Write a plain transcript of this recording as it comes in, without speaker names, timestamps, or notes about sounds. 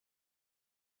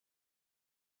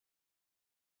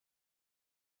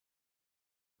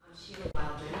Schulich,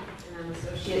 and I'm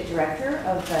Associate Director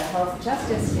of the Health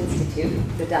Justice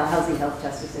Institute, the Dalhousie Health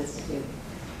Justice Institute.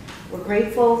 We're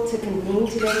grateful to convene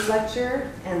today's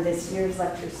lecture and this year's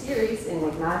lecture series in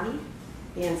Mi'kmaq,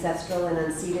 the ancestral and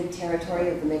unceded territory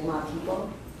of the Mi'kmaq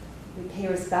people. We pay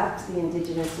respect to the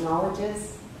indigenous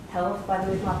knowledges held by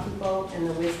the Mi'kmaq people and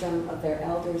the wisdom of their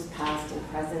elders past and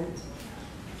present.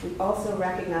 We also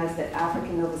recognize that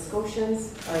African Nova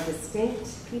Scotians are a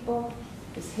distinct people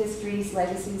whose histories,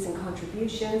 legacies, and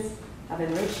contributions have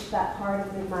enriched that part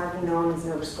of Mi'kmaq known as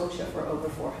Nova Scotia for over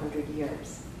 400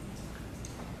 years.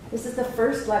 This is the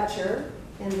first lecture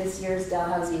in this year's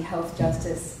Dalhousie Health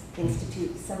Justice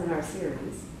Institute seminar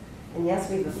series. And yes,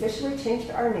 we've officially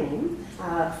changed our name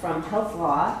from Health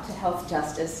Law to Health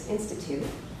Justice Institute.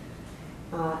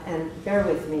 And bear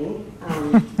with me,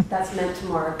 that's meant to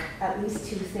mark at least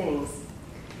two things.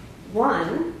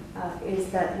 One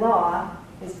is that law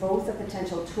is both a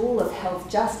potential tool of health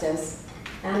justice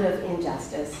and of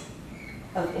injustice,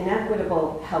 of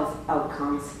inequitable health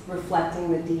outcomes,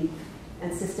 reflecting the deep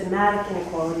and systematic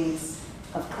inequalities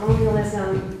of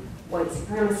colonialism, white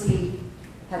supremacy,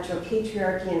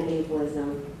 heteropatriarchy, and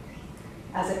ableism.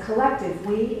 As a collective,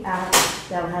 we at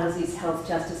Dalhousie's Health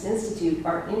Justice Institute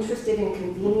are interested in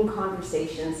convening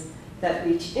conversations that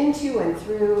reach into and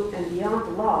through and beyond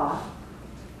the law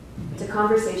to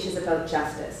conversations about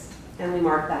justice. And we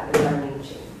mark that with our name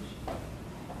change.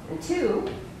 And two,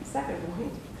 second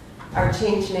point, our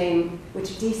change name, which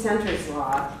decenters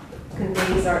law,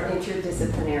 conveys our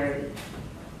interdisciplinarity.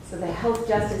 So the Health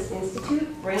Justice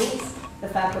Institute brings the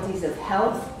faculties of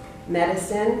health,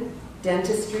 medicine,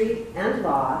 dentistry, and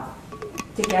law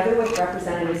together with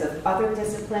representatives of other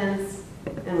disciplines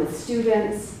and with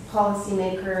students,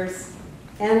 policymakers,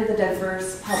 and the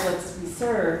diverse publics we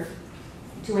serve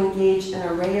to engage an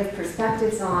array of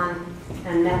perspectives on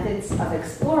and methods of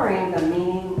exploring the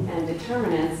meaning and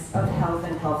determinants of health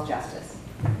and health justice.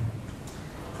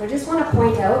 So I just want to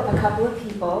point out a couple of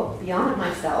people beyond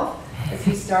myself as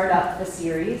we start up the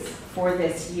series for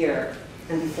this year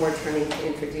and before turning to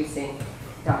introducing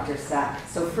Dr. Seck.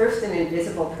 So first, an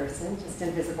invisible person, just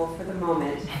invisible for the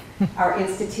moment, our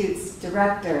Institute's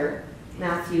director,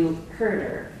 Matthew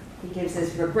Herder. He gives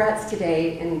his regrets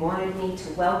today and he wanted me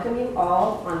to welcome you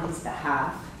all on his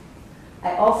behalf.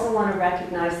 I also want to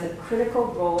recognize the critical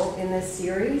role in this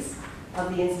series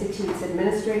of the Institute's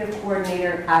administrative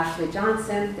coordinator, Ashley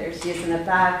Johnson. There she is in the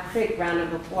back. Great round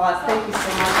of applause. Thank you so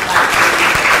much,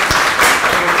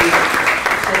 Ashley.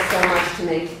 She does so much to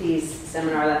make these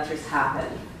seminar lectures happen.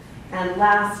 And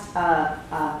last,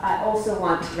 I also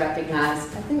want to recognize,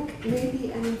 I think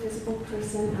maybe an invisible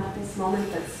person at this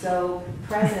moment that's so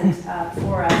present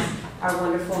for us, our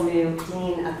wonderful new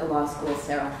dean at the law school,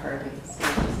 Sara Harding. So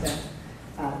just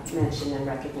a mention and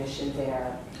recognition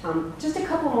there. Just a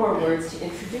couple more words to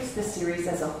introduce the series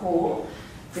as a whole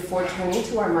before turning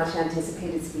to our much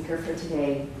anticipated speaker for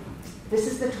today. This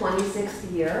is the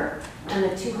 26th year and the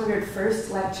 201st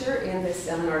lecture in this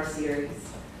seminar series.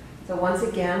 So once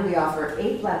again, we offer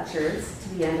 8 lectures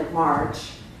to the end of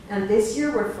March, and this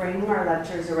year we're framing our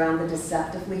lectures around the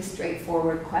deceptively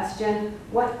straightforward question,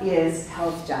 what is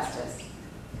health justice?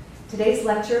 Today's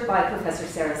lecture by Professor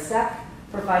Sara Seck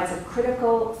provides a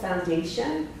critical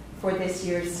foundation for this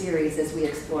year's series as we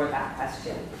explore that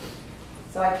question.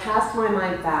 So I cast my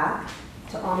mind back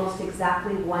to almost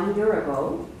exactly 1 year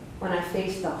ago when I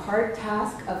faced the hard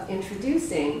task of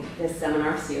introducing this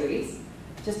seminar series,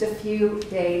 just a few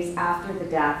days after the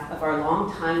death of our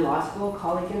longtime law school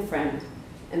colleague and friend,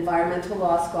 environmental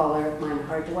law scholar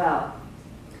Meinhard Dwell,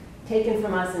 taken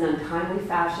from us in untimely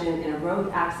fashion in a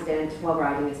road accident while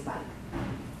riding his bike.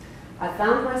 I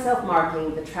found myself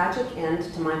marking the tragic end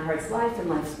to Meinhard's life and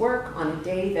life's work on a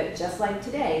day that, just like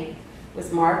today,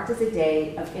 was marked as a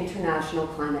day of international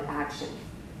climate action,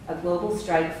 a global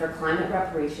strike for climate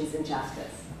reparations and justice.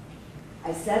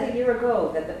 I said a year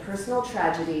ago that the personal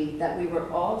tragedy that we were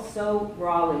all so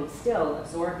rawly still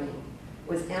absorbing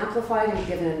was amplified and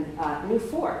given new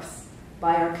force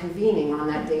by our convening on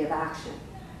that day of action.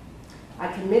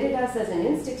 I committed us as an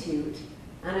institute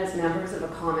and as members of a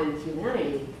common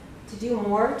humanity to do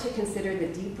more to consider the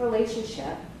deep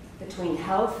relationship between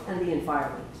health and the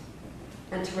environment,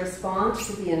 and to respond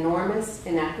to the enormous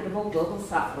inequitable global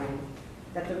suffering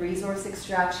that the resource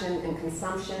extraction and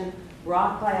consumption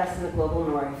wrought by us in the global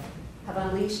north have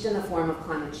unleashed in the form of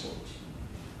climate change.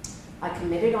 I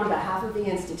committed on behalf of the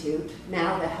Institute,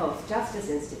 now the Health Justice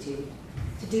Institute,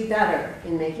 to do better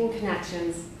in making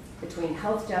connections between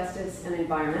health justice and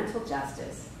environmental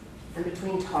justice, and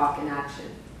between talk and action.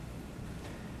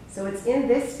 So it's in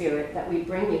this spirit that we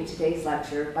bring you today's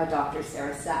lecture by Dr.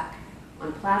 Sara Seck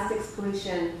on plastics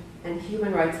pollution, and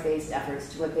human rights-based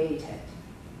efforts to abate it.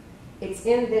 It's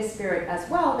in this spirit as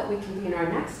well that we convene our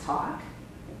next talk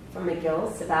from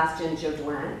McGill's Sebastian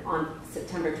Jodoin on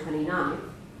September 29th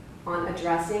on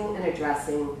addressing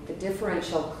the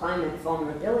differential climate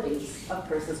vulnerabilities of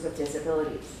persons with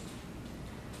disabilities.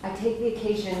 I take the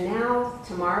occasion now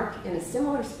to mark in a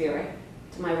similar spirit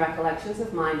to my recollections of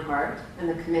Meinhardt and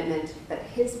the commitment that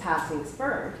his passing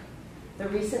spurred, the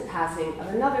recent passing of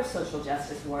another social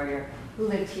justice warrior who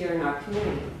lived here in our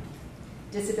community,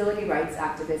 disability rights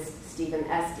activist Stephen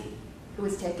Esty, who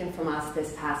was taken from us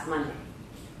this past Monday.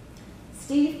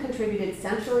 Steve contributed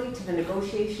centrally to the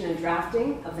negotiation and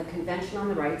drafting of the Convention on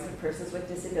the Rights of Persons with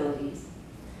Disabilities,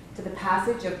 to the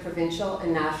passage of provincial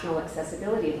and national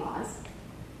accessibility laws,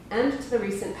 and to the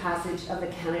recent passage of the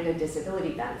Canada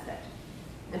Disability Benefit,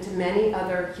 and to many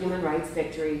other human rights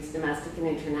victories, domestic and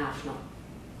international.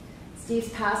 Steve's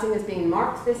passing is being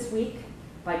marked this week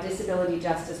by disability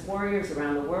justice warriors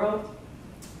around the world.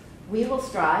 We will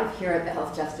strive here at the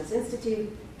Health Justice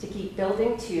Institute to keep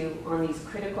building on these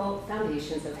critical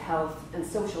foundations of health and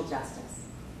social justice.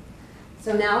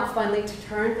 So now, finally, to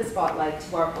turn the spotlight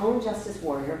to our own justice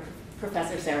warrior,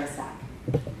 Professor Sara Seck.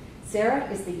 Sara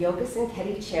is the Yogis and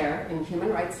Keddy Chair in Human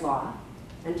Rights Law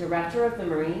and Director of the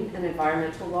Marine and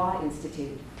Environmental Law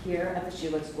Institute here at the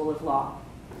Schulich School of Law.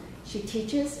 She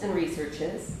teaches and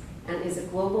researches and is a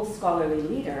global scholarly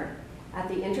leader at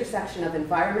the intersection of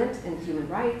environment and human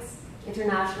rights,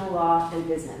 international law, and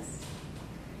business.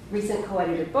 Recent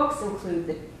co-edited books include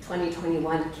the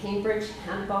 2021 Cambridge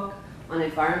Handbook on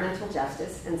Environmental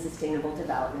Justice and Sustainable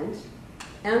Development,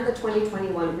 and the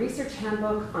 2021 Research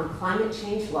Handbook on Climate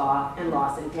Change Law and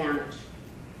Loss and Damage,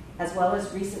 as well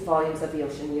as recent volumes of the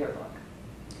Ocean Yearbook.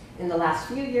 In the last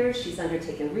few years, she's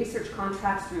undertaken research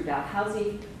contracts through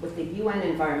Dalhousie with the UN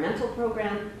Environmental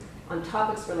Program on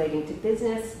topics relating to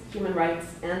business, human rights,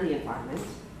 and the environment.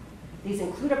 These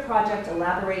include a project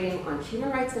elaborating on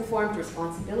human rights-informed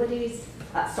responsible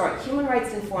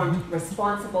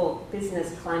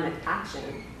business climate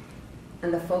action,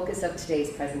 and the focus of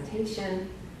today's presentation,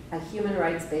 a human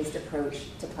rights-based approach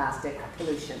to plastic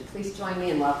pollution. Please join me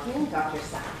in welcoming Dr.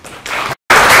 Seck.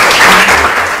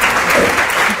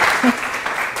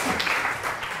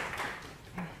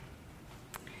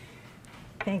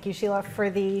 Thank you, Sheila, for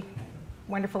the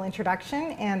wonderful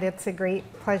introduction, and it's a great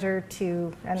pleasure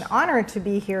an honor to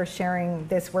be here sharing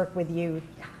this work with you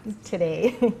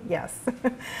today. Yes.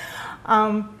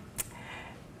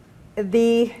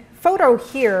 The photo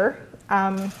here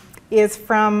is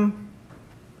from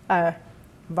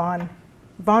Von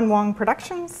Wong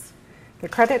Productions. The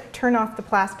credit, Turn Off the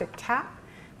Plastic Tap.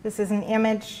 This is an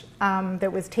image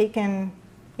that was taken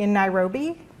in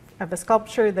Nairobi of a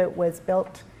sculpture that was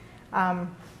built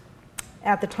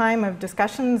at the time of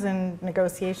discussions and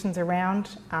negotiations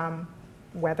around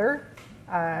whether,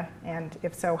 and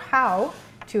if so, how,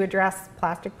 to address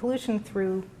plastic pollution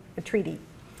through a treaty.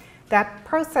 That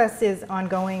process is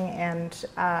ongoing and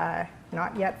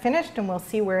not yet finished, and we'll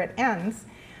see where it ends.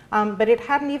 But it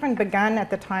hadn't even begun at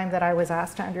the time that I was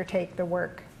asked to undertake the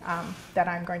work that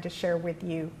I'm going to share with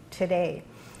you today.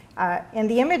 And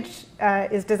the image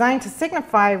is designed to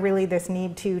signify really this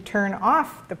need to turn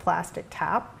off the plastic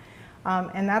tap.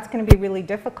 And that's going to be really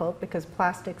difficult because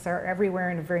plastics are everywhere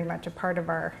and very much a part of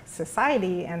our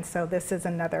society. And so this is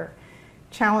another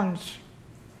challenge,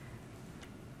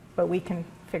 but we can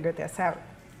figure this out.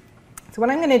 So what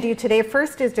I'm going to do today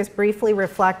first is just briefly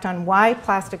reflect on why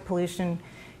plastic pollution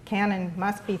can and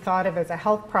must be thought of as a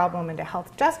health problem and a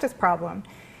health justice problem.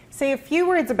 Say a few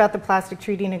words about the plastic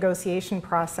treaty negotiation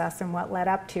process and what led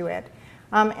up to it.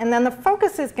 And then the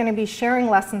focus is going to be sharing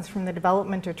lessons from the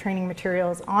development of training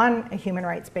materials on a human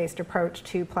rights-based approach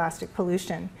to plastic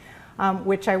pollution,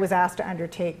 which I was asked to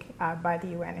undertake by the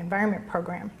UN Environment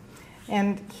Program.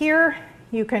 And here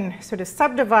you can sort of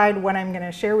subdivide what I'm going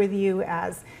to share with you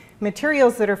as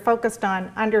materials that are focused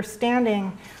on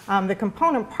understanding the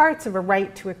component parts of a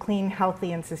right to a clean,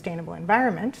 healthy, and sustainable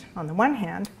environment, on the one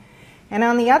hand, and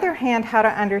on the other hand, how to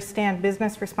understand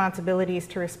business responsibilities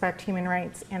to respect human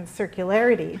rights and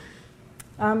circularity,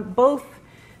 both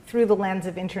through the lens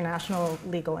of international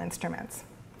legal instruments.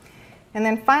 And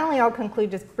then finally, I'll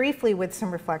conclude just briefly with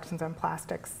some reflections on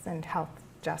plastics and health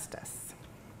justice.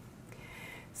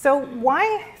 So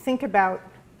why think about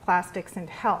plastics and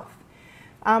health?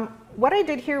 What I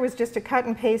did here was just to cut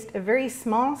and paste a very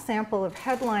small sample of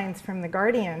headlines from The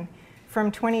Guardian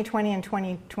from 2020 and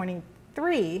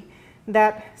 2023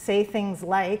 that say things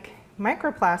like,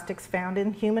 microplastics found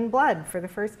in human blood for the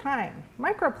first time.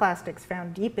 Microplastics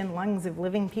found deep in lungs of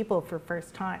living people for the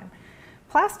first time.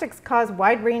 Plastics cause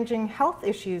wide-ranging health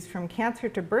issues from cancer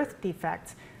to birth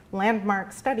defects.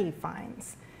 landmark study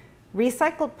finds.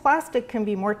 Recycled plastic can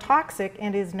be more toxic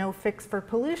and is no fix for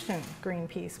pollution,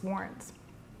 Greenpeace warns.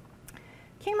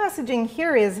 Key messaging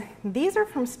here is these are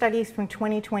from studies from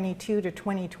 2022 to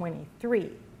 2023.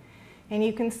 And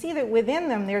you can see that within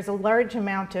them there's a large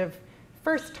amount of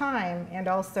first time and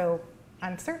also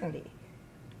uncertainty.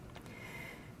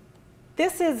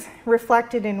 This is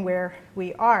reflected in where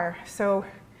we are. So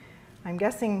I'm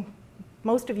guessing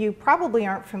most of you probably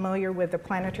aren't familiar with the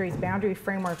Planetary Boundary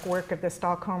Framework work of the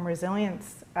Stockholm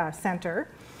Resilience Center.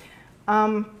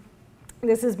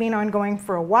 This has been ongoing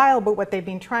for a while, but what they've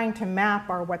been trying to map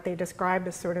are what they describe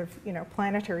as sort of,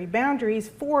 planetary boundaries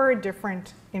for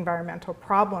different environmental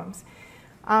problems.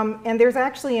 And there's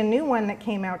actually a new one that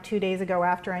came out 2 days ago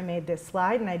after I made this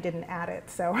slide, and I didn't add it,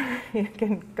 so you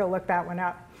can go look that one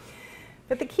up.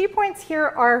 But the key points here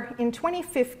are in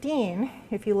 2015,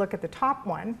 if you look at the top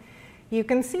one, you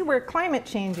can see where climate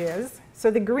change is. So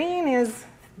the green is,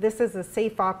 this is a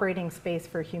safe operating space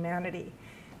for humanity.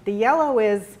 The yellow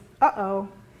is, uh-oh.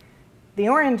 The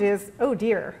orange is, oh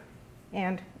dear,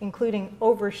 and including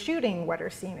overshooting what are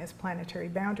seen as planetary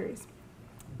boundaries.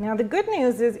 Now the good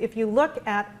news is if you look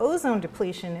at ozone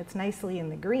depletion, it's nicely in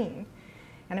the green.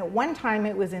 And at one time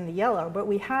it was in the yellow, but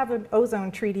we have an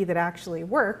ozone treaty that actually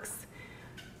works,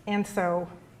 and so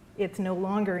it's no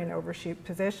longer in overshoot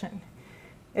position.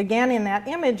 Again, in that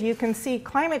image, you can see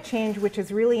climate change, which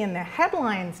is really in the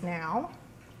headlines now,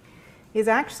 is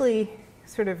actually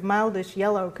sort of mildish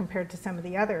yellow compared to some of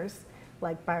the others,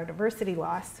 like biodiversity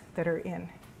loss, that are in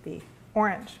the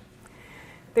orange.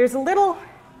 There's a little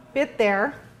bit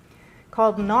there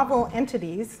called novel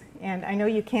entities, and I know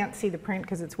you can't see the print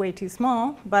because it's way too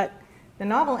small, but the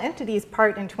novel entities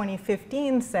part in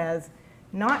 2015 says,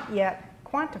 not yet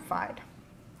quantified.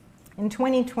 In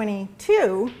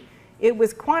 2022, it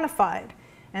was quantified,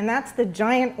 and that's the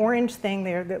giant orange thing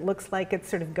there that looks like it's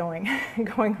sort of going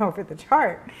over the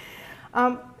chart.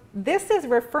 This is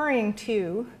referring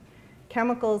to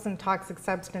chemicals and toxic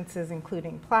substances,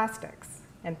 including plastics,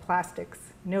 and plastics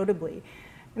notably.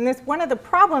 And one of the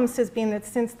problems has been that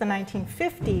since the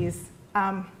 1950s,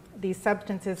 these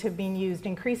substances have been used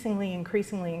increasingly,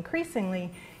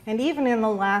 and even in the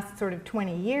last sort of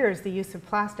 20 years, the use of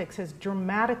plastics has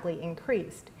dramatically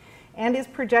increased and is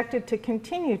projected to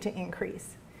continue to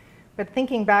increase. But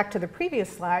thinking back to the previous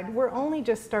slide, we're only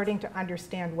just starting to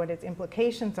understand what its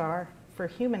implications are for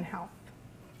human health.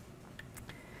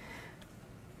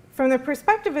 From the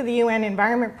perspective of the UN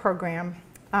Environment Program,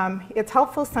 it's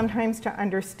helpful sometimes to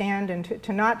understand and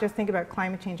to not just think about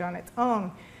climate change on its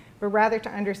own, but rather to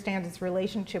understand its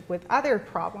relationship with other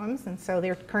problems. And so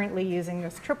they're currently using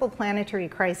this triple planetary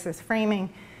crisis framing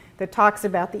that talks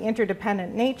about the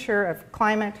interdependent nature of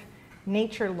climate,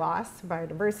 nature loss,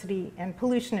 biodiversity, and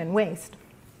pollution and waste.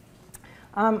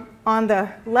 On the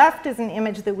left is an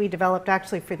image that we developed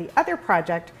actually for the other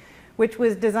project, which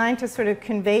was designed to sort of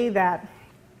convey that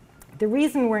the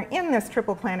reason we're in this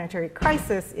triple planetary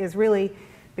crisis is really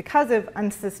because of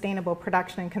unsustainable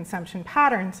production and consumption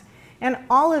patterns, and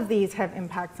all of these have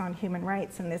impacts on human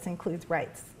rights, and this includes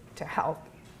rights to health.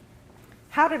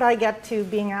 How did I get to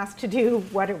being asked to do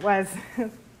what it was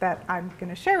that I'm going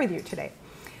to share with you today?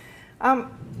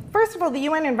 First of all, the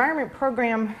UN Environment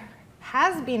Program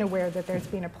has been aware that there's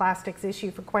been a plastics issue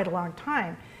for quite a long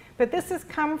time, but this has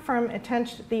come from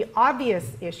the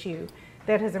obvious issue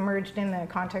that has emerged in the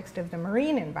context of the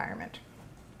marine environment.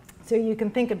 So you can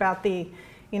think about the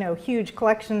huge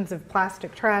collections of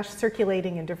plastic trash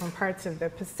circulating in different parts of the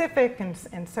Pacific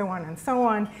and so on and so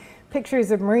on.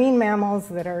 Pictures of marine mammals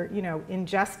that are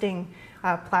ingesting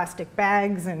plastic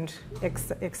bags and et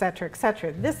cetera, et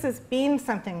cetera. This has been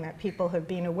something that people have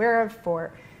been aware of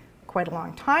for quite a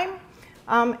long time.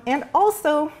 And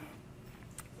also,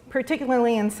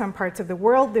 particularly in some parts of the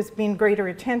world, there's been greater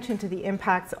attention to the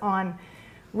impacts on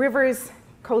rivers,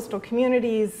 coastal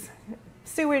communities,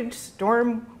 sewage,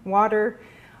 storm water,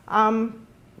 and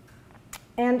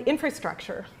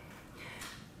infrastructure.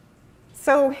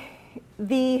 So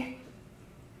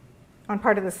on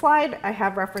part of the slide, I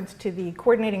have reference to the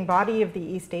coordinating body of the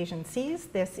East Asian Seas.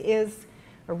 This is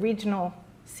a regional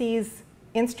seas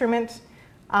instrument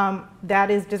that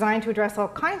is designed to address all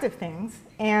kinds of things,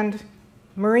 and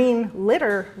marine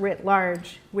litter writ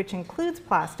large, which includes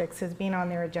plastics, has been on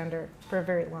their agenda for a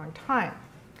very long time.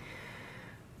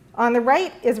 On the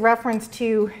right is reference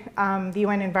to the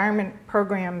UN Environment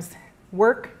Program's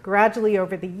work gradually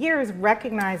over the years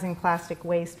recognizing plastic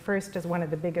waste first as one of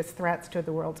the biggest threats to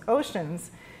the world's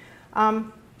oceans,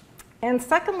 and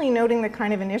secondly noting the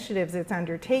kind of initiatives it's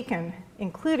undertaken,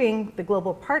 including the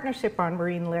Global Partnership on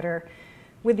Marine Litter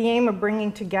with the aim of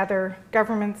bringing together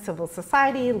government, civil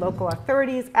society, local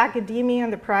authorities, academia,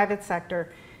 and the private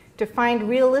sector to find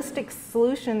realistic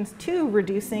solutions to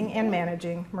reducing and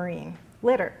managing marine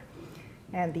litter.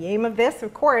 And the aim of this,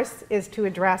 of course, is to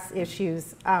address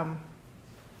issues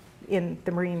in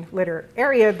the marine litter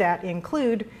area that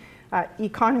include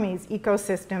economies,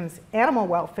 ecosystems, animal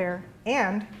welfare,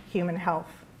 and human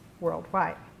health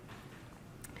worldwide.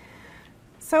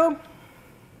 So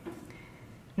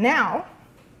now,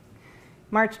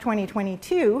 March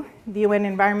 2022, the UN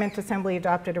Environment Assembly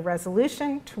adopted a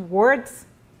resolution towards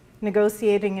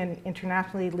negotiating an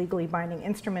internationally legally binding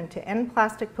instrument to end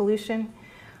plastic pollution.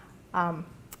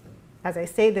 As I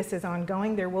say, this is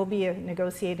ongoing. There will be a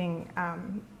negotiating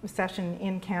session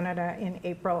in Canada in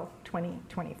April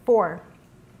 2024.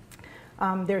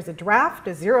 There's a draft,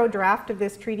 a zero draft of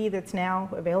this treaty that's now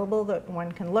available that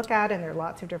one can look at, and there are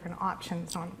lots of different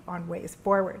options on ways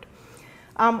forward.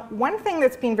 One thing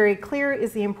that's been very clear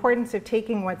is the importance of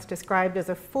taking what's described as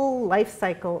a full life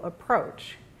cycle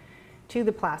approach to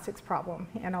the plastics problem,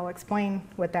 and I'll explain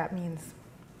what that means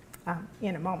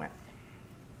in a moment.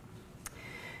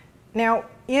 Now,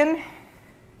 in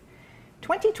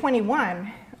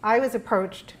 2021, I was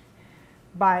approached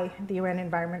by the UN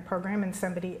Environment Program and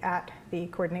somebody at the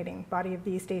coordinating body of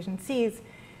the East Asian Seas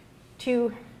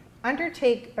to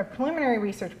undertake a preliminary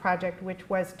research project, which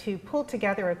was to pull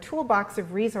together a toolbox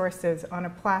of resources on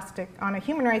a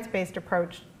human rights-based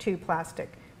approach to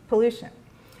plastic pollution.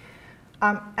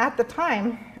 At the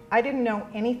time, I didn't know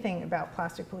anything about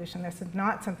plastic pollution. This is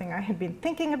not something I had been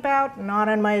thinking about, not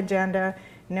on my agenda,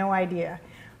 no idea.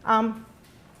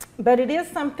 But it is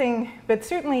something, but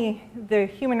certainly the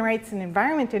human rights and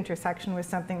environment intersection was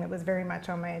something that was very much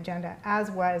on my agenda, as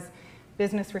was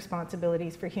business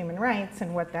responsibilities for human rights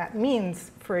and what that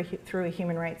means through a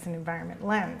human rights and environment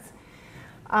lens.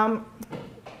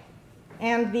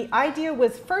 And the idea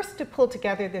was first to pull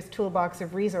together this toolbox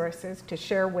of resources to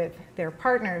share with their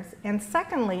partners, and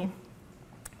secondly,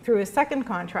 through a second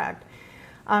contract,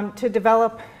 to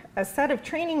develop a set of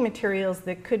training materials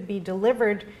that could be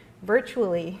delivered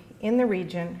virtually in the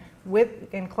region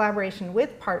in collaboration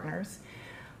with partners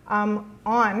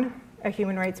on a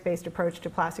human rights-based approach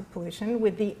to plastic pollution,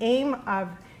 with the aim of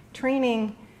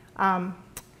training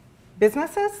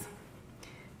businesses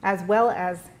as well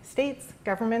as states,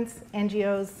 governments,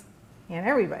 NGOs, and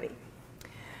everybody.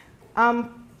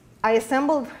 I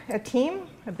assembled a team,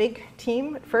 a big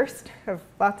team at first, of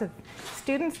lots of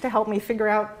students to help me figure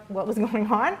out what was going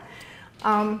on.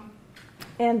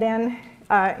 And then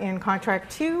in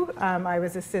contract 2, I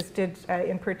was assisted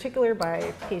in particular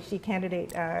by PhD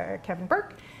candidate Kevin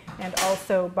Burke, and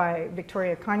also by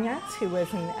Victoria Konyats, who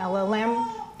was an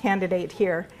LLM candidate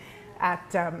here at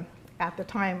the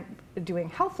time doing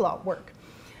health law work.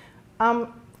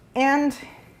 And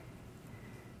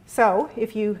so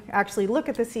if you actually look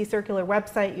at the Sea Circular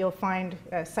website, you'll find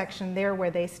a section there where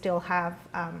they still have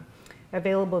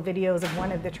available videos of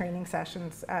one of the training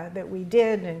sessions that we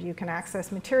did, and you can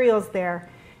access materials there,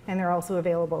 and they're also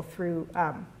available through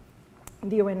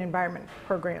the UN Environment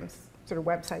Program's sort of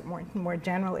website more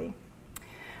generally.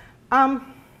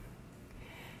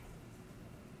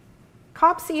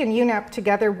 COPSI and UNEP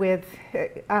together with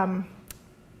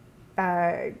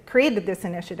created this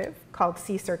initiative called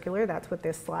Sea Circular. That's what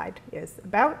this slide is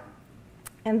about.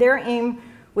 And their aim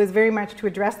was very much to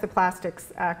address the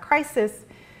plastics crisis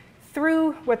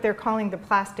through what they're calling the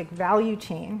plastic value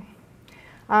chain,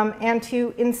 and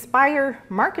to inspire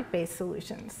market-based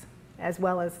solutions, as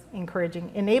well as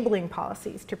enabling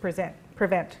policies to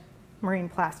prevent marine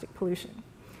plastic pollution.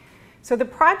 So the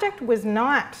project was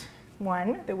not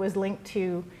one that was linked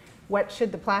to what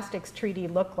should the plastics treaty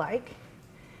look like.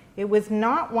 It was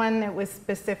not one that was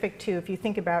specific to, if you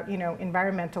think about,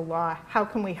 environmental law, how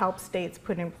can we help states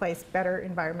put in place better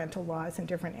environmental laws in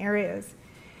different areas?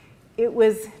 It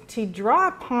was to draw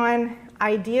upon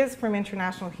ideas from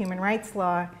international human rights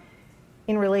law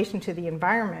in relation to the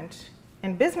environment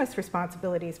and business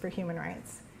responsibilities for human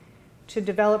rights, to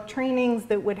develop trainings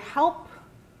that would help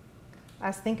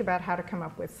us think about how to come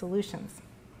up with solutions.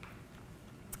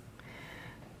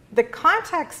 The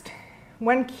context,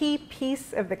 one key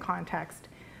piece of the context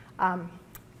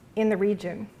in the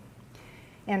region,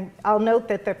 and I'll note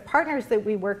that the partners that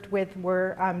we worked with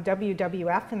were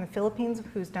WWF in the Philippines,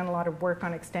 who's done a lot of work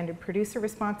on extended producer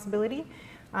responsibility,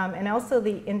 and also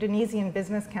the Indonesian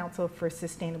Business Council for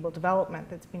Sustainable Development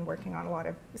that's been working on a lot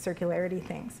of circularity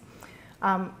things.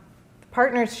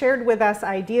 Partners shared with us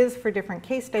ideas for different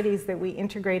case studies that we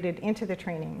integrated into the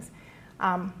trainings.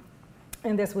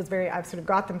 And this was I've sort of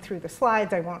got them through the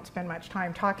slides. I won't spend much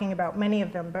time talking about many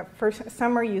of them, but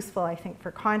some are useful, I think, for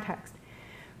context.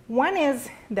 One is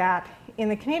that in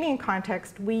the Canadian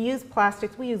context, we use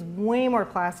plastics, we use way more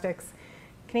plastics.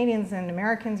 Canadians and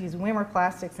Americans use way more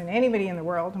plastics than anybody in the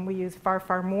world, and we use far,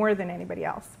 far more than anybody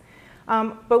else.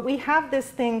 But we have this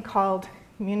thing called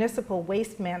municipal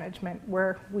waste management,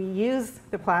 where we use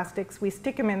the plastics, we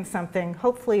stick them in something,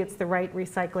 hopefully it's the right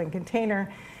recycling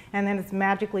container, and then it's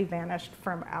magically vanished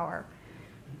from our,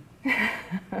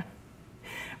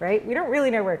 right? We don't really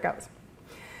know where it goes.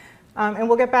 And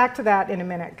we'll get back to that in a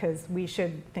minute, because we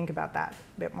should think about that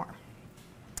a bit more.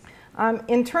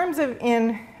 In terms of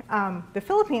in the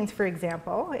Philippines, for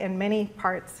example, and many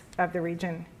parts of the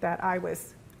region that I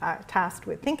was tasked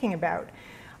with thinking about,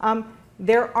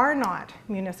 there are not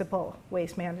municipal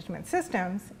waste management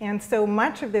systems, and so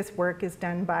much of this work is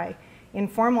done by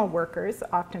informal workers,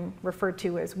 often referred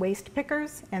to as waste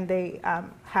pickers, and they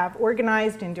have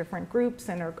organized in different groups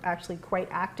and are actually quite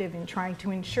active in trying to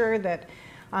ensure that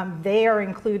they are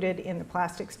included in the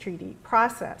plastics treaty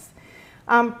process.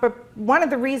 But one of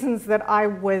the reasons that I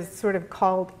was sort of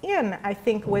called in, I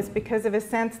think, was because of a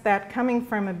sense that coming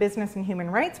from a business and human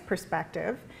rights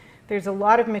perspective, there's a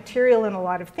lot of material and a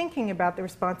lot of thinking about the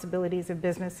responsibilities of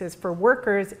businesses for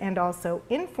workers and also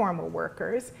informal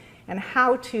workers, and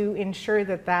how to ensure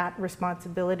that that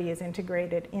responsibility is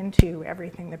integrated into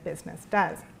everything that business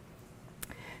does.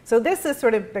 So this is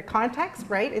sort of the context,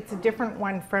 right? It's a different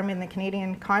one from in the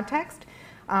Canadian context.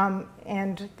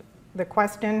 And the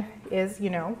question is, you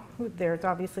know, there's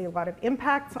obviously a lot of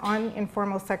impacts on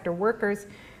informal sector workers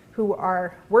who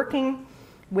are working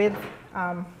with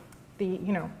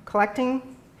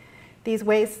collecting these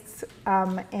wastes,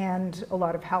 and a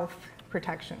lot of health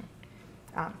protection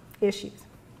issues.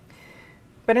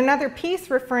 But another piece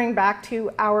referring back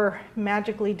to our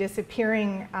magically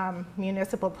disappearing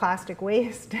municipal plastic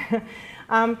waste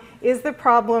is the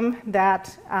problem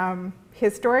that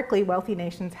historically wealthy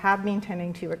nations have been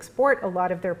tending to export a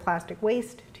lot of their plastic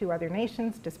waste to other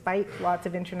nations, despite lots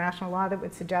of international law that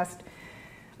would suggest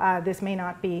this may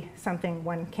not be something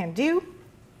one can do.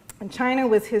 And China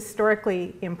was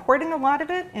historically importing a lot of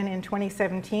it, and in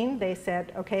 2017 they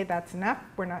said, okay, that's enough,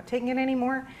 we're not taking it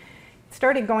anymore. It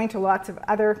started going to lots of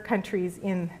other countries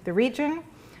in the region,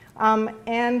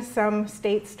 and some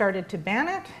states started to ban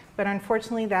it, but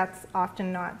unfortunately that's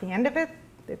often not the end of it.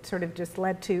 It sort of just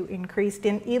led to increased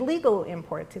in illegal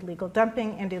imports, illegal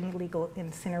dumping, and illegal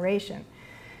incineration.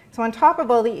 So on top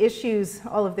of all the issues,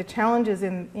 all of the challenges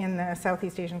in the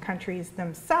Southeast Asian countries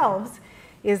themselves,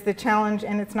 is the challenge,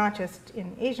 and it's not just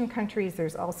in Asian countries,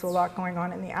 there's also a lot going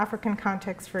on in the African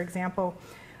context, for example.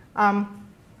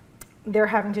 They're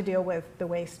having to deal with the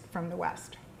waste from the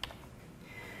West.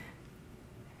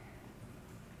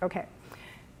 Okay.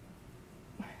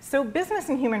 So business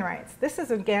and human rights. This is,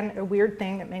 again, a weird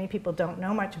thing that many people don't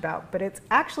know much about, but it's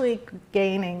actually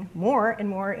gaining more and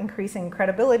more increasing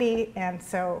credibility, and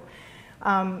so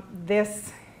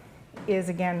this is,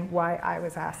 again, why I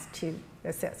was asked to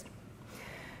assist.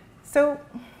 So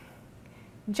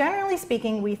generally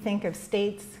speaking, we think of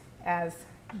states as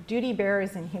duty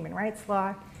bearers in human rights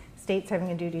law, states having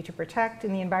a duty to protect.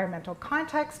 In the environmental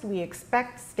context, we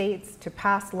expect states to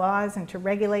pass laws and to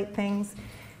regulate things.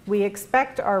 We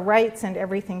expect our rights and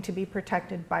everything to be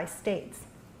protected by states.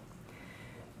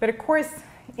 But of course,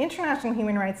 international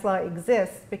human rights law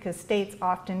exists because states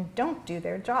often don't do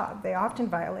their job. They often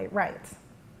violate rights.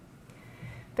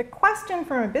 The question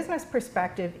from a business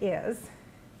perspective is,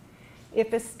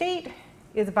 if a state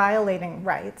is violating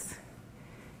rights,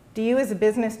 do you as a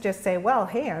business just say, well,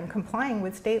 hey, I'm complying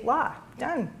with state law,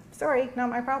 done, sorry, not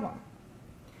my problem?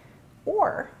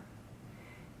 Or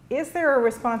is there a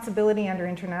responsibility under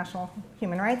international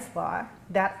human rights law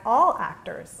that all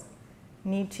actors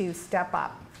need to step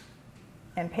up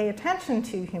and pay attention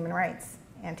to human rights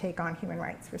and take on human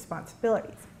rights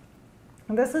responsibilities?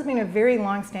 And this has been a very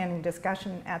long-standing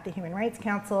discussion at the Human Rights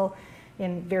Council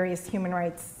in various human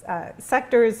rights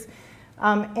sectors.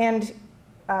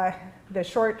 The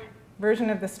short version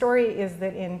of the story is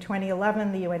that in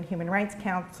 2011, the UN Human Rights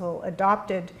Council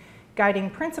adopted guiding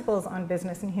principles on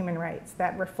business and human rights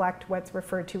that reflect what's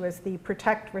referred to as the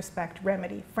Protect, Respect,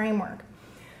 Remedy framework.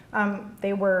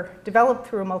 They were developed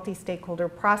through a multi-stakeholder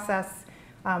process.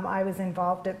 I was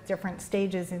involved at different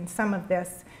stages in some of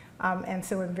this, and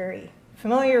so I'm very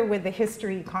familiar with the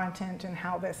history, content, and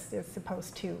how this is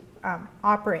supposed to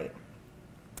operate.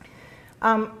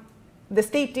 The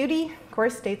state duty, of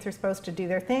course, states are supposed to do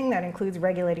their thing. That includes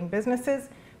regulating businesses.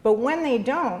 But when they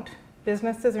don't,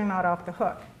 businesses are not off the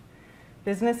hook.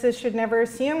 Businesses should never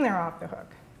assume they're off the hook.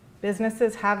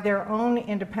 Businesses have their own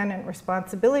independent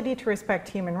responsibility to respect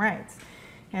human rights.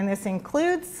 And this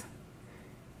includes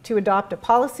to adopt a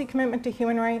policy commitment to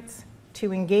human rights,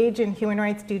 to engage in human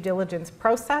rights due diligence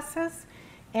processes,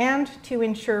 and to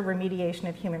ensure remediation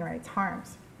of human rights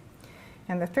harms.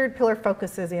 And the third pillar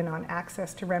focuses in on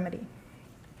access to remedy.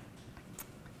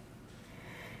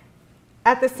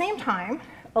 At the same time,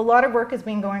 a lot of work has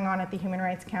been going on at the Human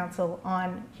Rights Council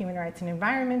on human rights and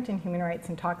environment and human rights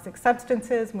and toxic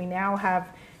substances. We now have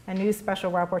a new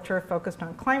special rapporteur focused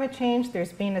on climate change.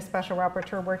 There's been a special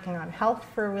rapporteur working on health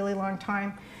for a really long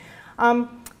time.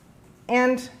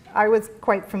 And I was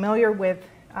quite familiar with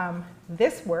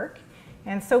this work.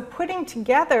 And so putting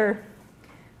together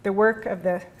the work of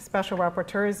the special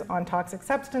rapporteurs on toxic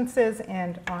substances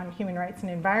and on human rights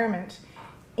and environment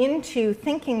into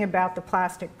thinking about the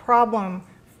plastic problem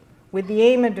with the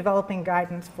aim of developing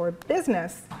guidance for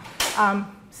business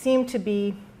seemed to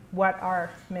be what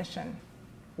our mission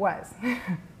was.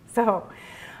 So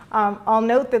I'll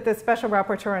note that the Special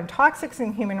Rapporteur on Toxics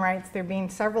and Human Rights, there have been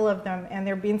several of them, and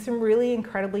there have been some really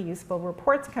incredibly useful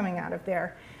reports coming out of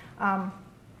there. One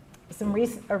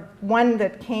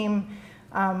that came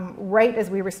right as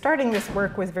we were starting this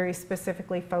work was very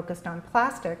specifically focused on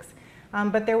plastics.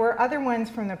 But there were other ones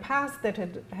from the past that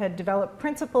had developed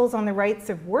principles on the rights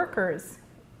of workers,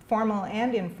 formal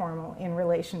and informal, in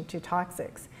relation to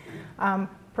toxics.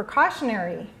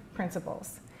 Precautionary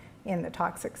principles in the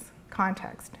toxics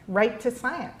context, right to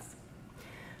science.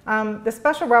 The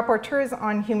special rapporteurs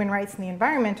on human rights and the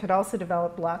environment had also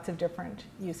developed lots of different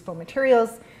useful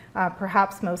materials,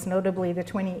 perhaps most notably the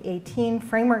 2018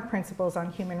 Framework Principles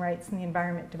on Human Rights and the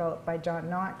Environment developed by John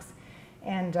Knox.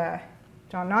 And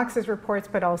John Knox's reports,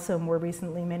 but also more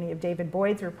recently many of David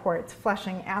Boyd's reports,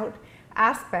 fleshing out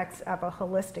aspects of a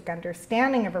holistic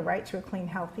understanding of a right to a clean,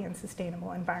 healthy, and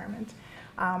sustainable environment,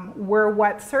 were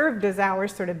what served as our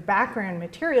sort of background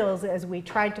materials as we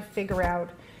tried to figure out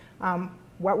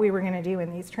what we were going to do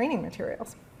in these training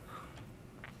materials.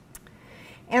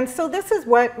 And so this is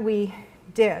what we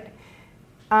did.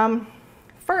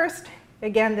 First,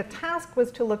 again, the task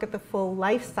was to look at the full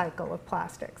life cycle of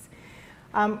plastics.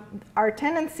 Our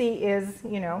tendency is,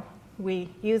 we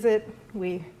use it,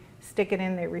 we stick it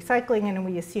in the recycling, and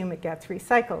we assume it gets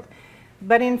recycled.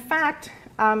 But in fact,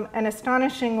 an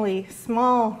astonishingly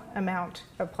small amount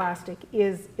of plastic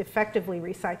is effectively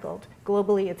recycled.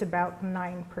 Globally, it's about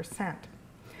 9%.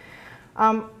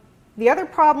 The other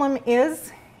problem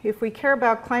is, if we care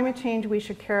about climate change, we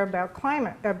should care about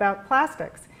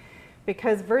plastics,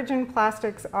 because virgin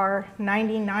plastics are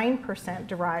 99%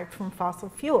 derived from fossil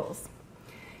fuels.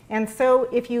 And so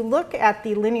if you look at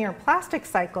the linear plastic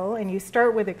cycle and you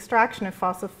start with extraction of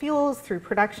fossil fuels through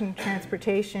production,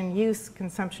 transportation, use,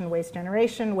 consumption, waste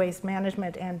generation, waste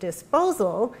management, and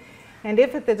disposal, and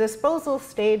if at the disposal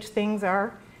stage things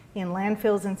are in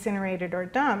landfills, incinerated, or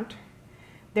dumped,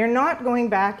 they're not going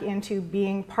back into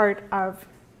being part of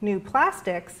new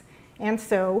plastics, and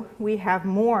so we have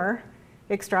more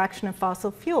extraction of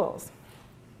fossil fuels.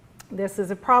 This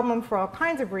is a problem for all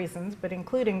kinds of reasons, but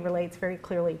including relates very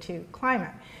clearly to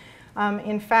climate.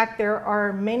 In fact, there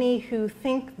are many who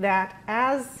think that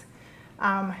as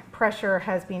pressure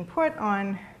has been put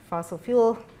on fossil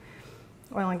fuel,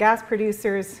 oil and gas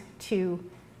producers to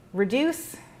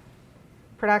reduce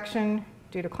production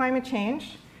due to climate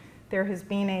change, there has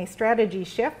been a strategy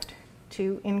shift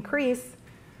to increase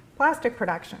plastic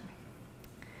production.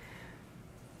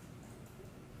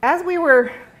 As we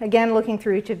were, again, looking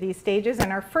through each of these stages,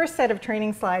 and our first set of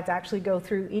training slides actually go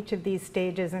through each of these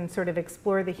stages and sort of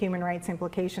explore the human rights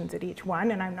implications at each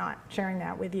one, and I'm not sharing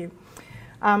that with you.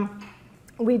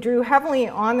 We drew heavily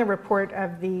on the report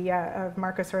of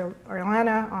Marcus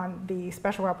Orellana on the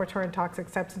Special Rapporteur on Toxic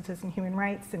Substances and Human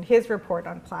Rights and his report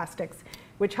on plastics,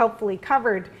 which helpfully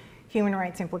covered human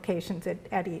rights implications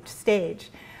at each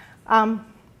stage.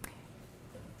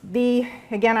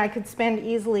 Again, I could spend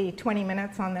easily 20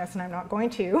 minutes on this, and I'm not going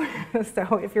to.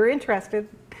 So if you're interested,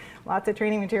 lots of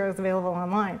training materials available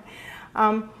online.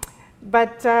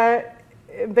 But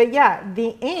yeah,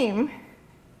 the aim,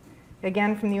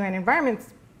 again, from the UN Environment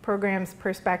Programme's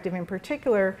perspective in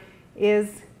particular,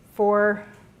 is for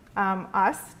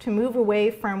us to move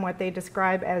away from what they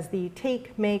describe as the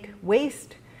take, make,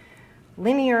 waste,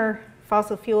 linear,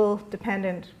 fossil fuel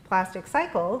dependent plastic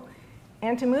cycle,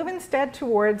 and to move instead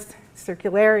towards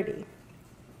circularity.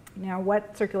 Now,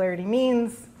 what circularity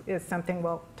means is something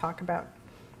we'll talk about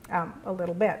a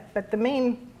little bit. But the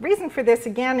main reason for this,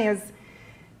 again, is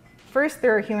first,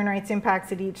 there are human rights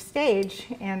impacts at each stage,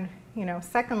 and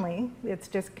secondly, it's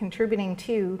just contributing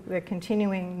to the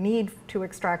continuing need to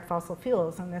extract fossil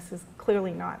fuels, and this is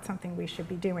clearly not something we should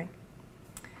be doing.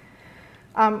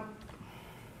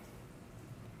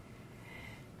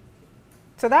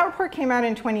 So that report came out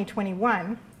in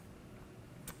 2021.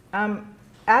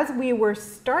 as we were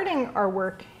starting our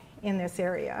work in this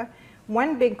area,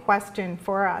 one big question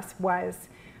for us was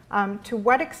to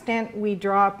what extent we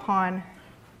draw upon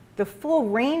the full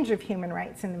range of human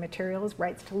rights in the materials,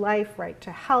 rights to life, right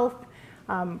to health,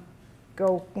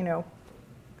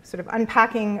 sort of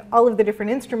unpacking all of the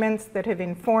different instruments that have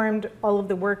informed all of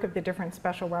the work of the different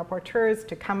special rapporteurs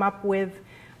to come up with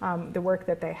the work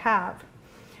that they have.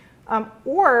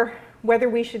 Or whether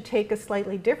we should take a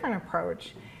slightly different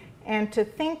approach and to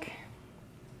think,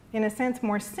 in a sense,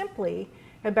 more simply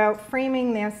about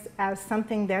framing this as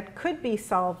something that could be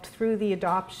solved through the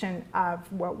adoption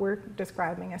of what we're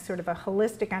describing as sort of a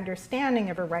holistic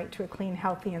understanding of a right to a clean,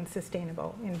 healthy, and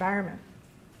sustainable environment.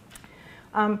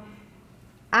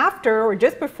 After, or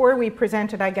just before we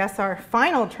presented, I guess, our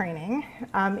final training,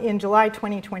 in July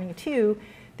 2022,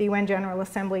 the UN General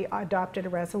Assembly adopted a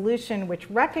resolution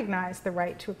which recognized the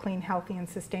right to a clean, healthy, and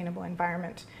sustainable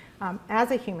environment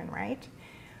as a human right.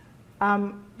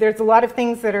 There's a lot of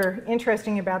things that are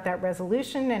interesting about that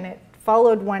resolution, and it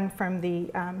followed one from the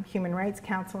Human Rights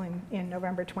Council in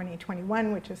November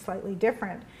 2021, which is slightly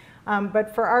different.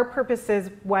 But for our purposes,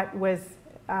 what was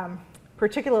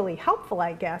particularly helpful,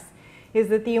 I guess, is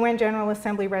that the UN General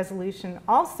Assembly resolution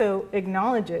also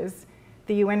acknowledges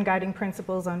the UN Guiding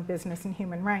Principles on Business and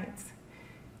Human Rights.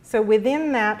 So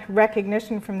within that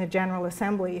recognition from the General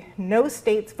Assembly, no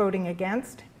states voting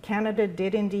against, Canada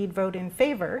did indeed vote in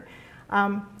favor.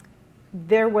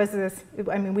 There was this,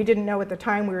 I mean, we didn't know at the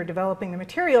time we were developing the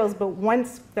materials, but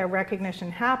once the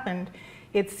recognition happened,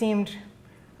 it seemed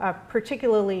a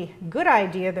particularly good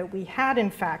idea that we had,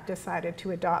 in fact, decided to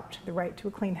adopt the right to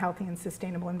a clean, healthy, and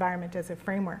sustainable environment as a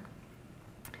framework.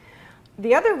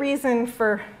 The other reason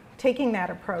for taking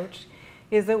that approach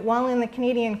is that while in the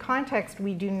Canadian context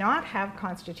we do not have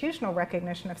constitutional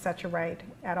recognition of such a right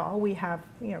at all, we have,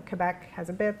 Quebec has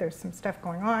a bit, there's some stuff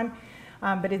going on,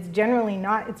 but it's generally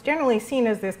not, it's generally seen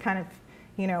as this kind of,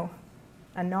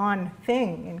 a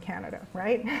non-thing in Canada,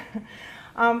 right?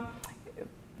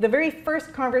 The very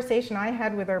first conversation I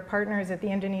had with our partners at the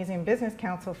Indonesian Business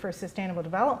Council for Sustainable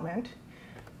Development,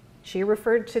 she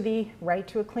referred to the right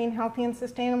to a clean, healthy, and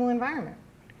sustainable environment.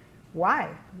 Why?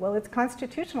 Well, it's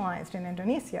constitutionalized in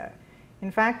Indonesia. In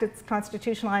fact, it's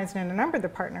constitutionalized in a number of the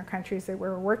partner countries that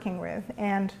we're working with,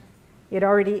 and it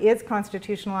already is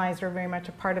constitutionalized or very much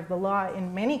a part of the law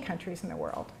in many countries in the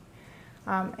world.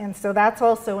 And so that's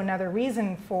also another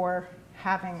reason for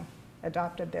having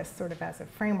adopted this sort of as a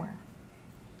framework.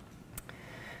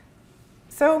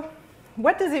 So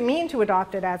what does it mean to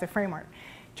adopt it as a framework?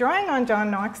 Drawing on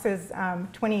John Knox's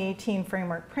 2018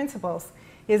 framework principles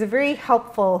is a very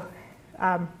helpful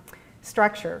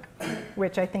structure,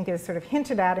 which I think is sort of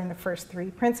hinted at in the first three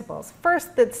principles.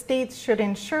 First, that states should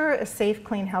ensure a safe,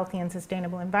 clean, healthy, and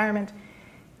sustainable environment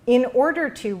in order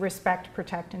to respect,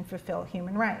 protect, and fulfill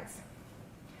human rights.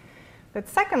 But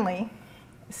secondly,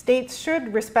 states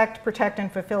should respect, protect,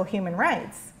 and fulfill human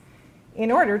rights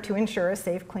in order to ensure a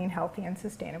safe, clean, healthy, and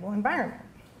sustainable environment.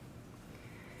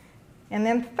 And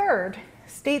then third,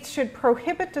 states should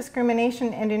prohibit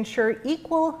discrimination and ensure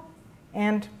equal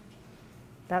and,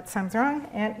 that sounds wrong,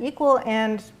 and equal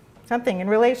and something in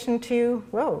relation to,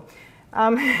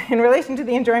 in relation to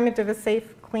the enjoyment of a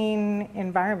safe, clean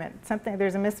environment. Something,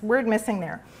 there's a word missing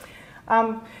there.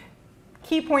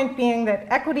 Key point being that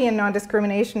equity and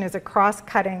non-discrimination is a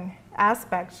cross-cutting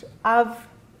aspect of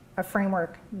a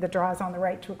framework that draws on the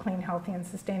right to a clean, healthy, and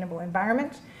sustainable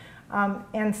environment.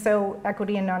 And so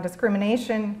equity and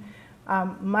non-discrimination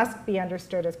must be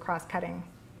understood as cross-cutting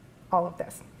all of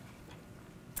this.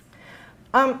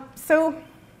 And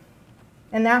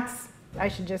that's, I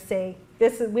should just say,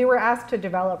 we were asked to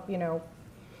develop,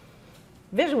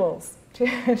 visuals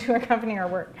to accompany our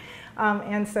work.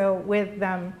 And so with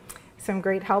some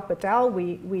great help at Dal,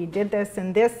 we did this,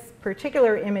 and this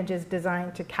particular image is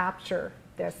designed to capture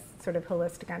this sort of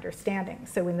holistic understanding.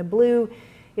 So in the blue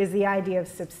is the idea of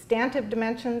substantive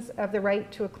dimensions of the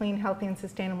right to a clean, healthy, and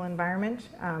sustainable environment.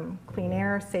 Clean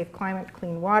air, safe climate,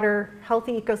 clean water,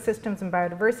 healthy ecosystems and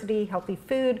biodiversity, healthy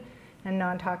food, and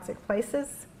non-toxic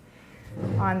places.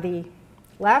 On the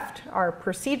left are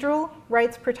procedural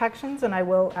rights protections, and I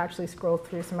will actually scroll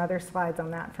through some other slides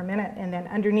on that for a minute. And then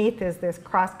underneath is this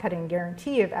cross-cutting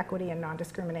guarantee of equity and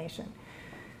non-discrimination,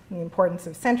 and the importance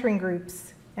of centering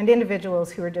groups and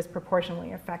individuals who are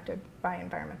disproportionately affected by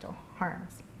environmental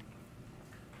harms.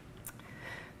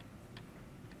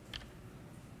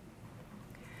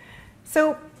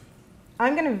 So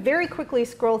I'm going to very quickly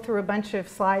scroll through a bunch of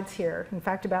slides here, in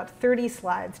fact about 30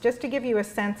 slides, just to give you a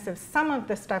sense of some of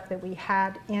the stuff that we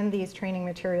had in these training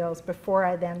materials before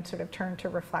I then sort of turn to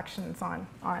reflections on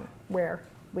where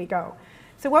we go.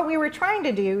 So what we were trying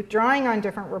to do, drawing on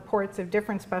different reports of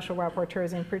different special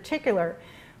rapporteurs in particular,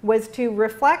 was to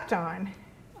reflect on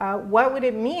what would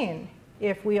it mean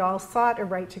if we all sought a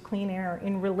right to clean air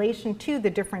in relation to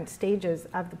the different stages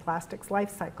of the plastic's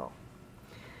life cycle.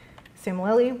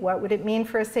 Similarly, what would it mean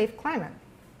for a safe climate?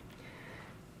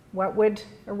 What would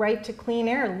a right to clean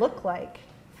air look like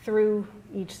through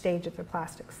each stage of the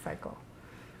plastics cycle?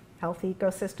 Healthy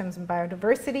ecosystems and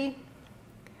biodiversity,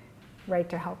 right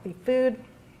to healthy food,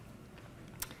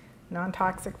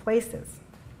 non-toxic places.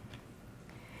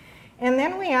 And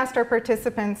then we asked our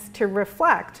participants to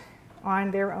reflect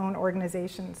on their own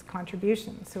organization's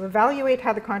contributions. So evaluate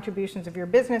how the contributions of your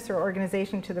business or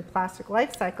organization to the plastic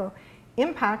life cycle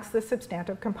impacts the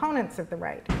substantive components of the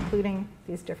right, including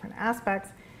these different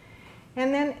aspects.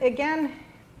 And then again,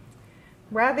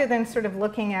 rather than sort of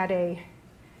looking at a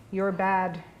you're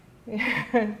bad,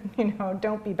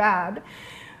 don't be bad,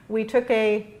 we took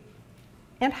a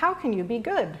and how can you be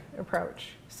good approach.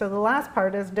 So the last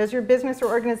part is, does your business or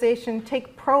organization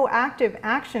take proactive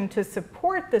action to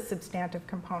support the substantive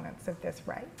components of this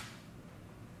right?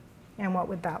 And what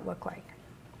would that look like?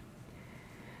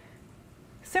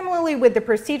 Similarly, with the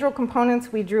procedural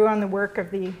components, we drew on the work of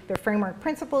the framework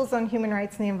principles on human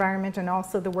rights and the environment, and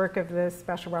also the work of the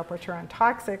Special Rapporteur on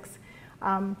Toxics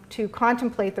to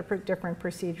contemplate the different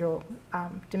procedural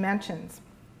dimensions,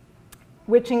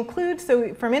 which includes,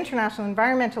 so from international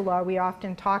environmental law, we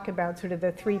often talk about sort of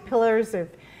the three pillars of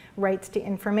rights to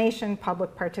information,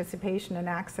 public participation, and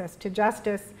access to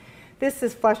justice. This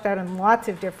is fleshed out in lots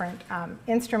of different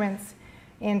instruments.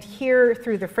 And here,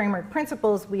 through the framework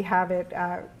principles, we have it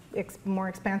more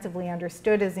expansively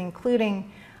understood as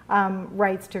including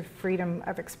rights to freedom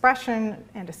of expression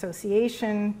and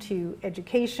association, to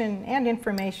education and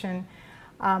information.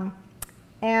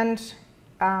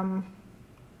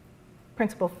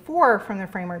 Principle 4 from the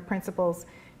framework principles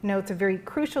notes a very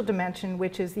crucial dimension,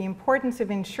 which is the importance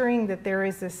of ensuring that there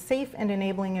is a safe and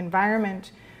enabling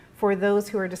environment for those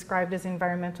who are described as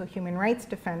environmental human rights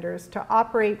defenders to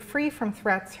operate free from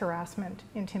threats, harassment,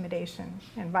 intimidation,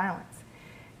 and violence.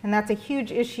 And that's a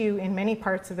huge issue in many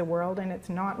parts of the world, and it's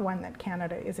not one that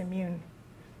Canada is immune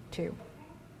to.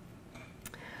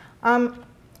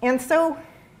 And so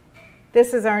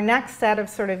this is our next set of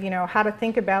sort of, how to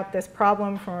think about this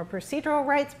problem from a procedural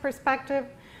rights perspective.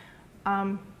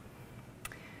 Trying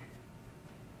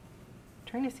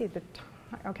to see the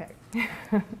time, okay.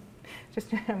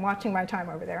 Just I'm watching my time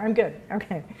over there. I'm good,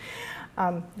 okay.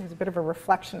 There's a bit of a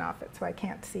reflection off it, so I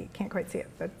can't quite see it,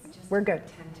 but we're good.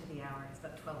 10 to the hour, it's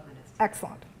about 12 minutes.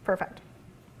 Excellent, perfect.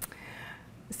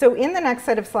 So in the next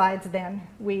set of slides then,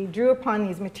 we drew upon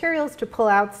these materials to pull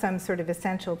out some sort of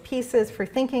essential pieces for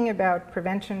thinking about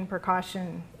prevention,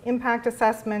 precaution, impact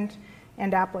assessment,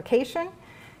 and application.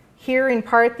 Here, in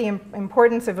part, the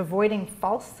importance of avoiding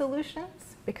false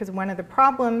solutions, because one of the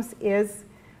problems is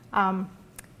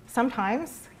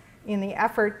sometimes in the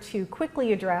effort to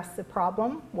quickly address the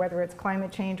problem, whether it's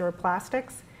climate change or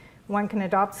plastics, one can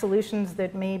adopt solutions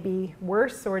that may be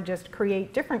worse or just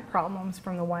create different problems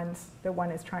from the ones that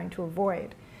one is trying to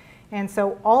avoid. And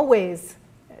so always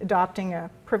adopting a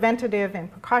preventative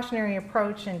and precautionary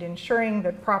approach and ensuring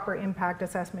that proper impact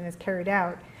assessment is carried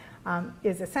out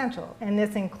is essential. And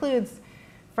this includes,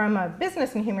 from a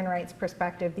business and human rights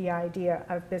perspective, the idea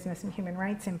of business and human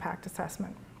rights impact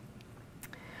assessment.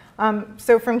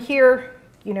 So from here,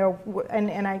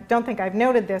 and I don't think I've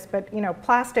noted this, but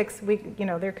plastics,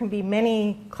 there can be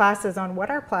many classes on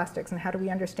what are plastics and how do we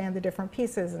understand the different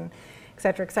pieces and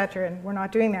et cetera, and we're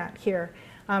not doing that here.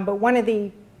 But one of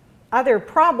the other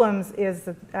problems is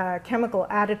chemical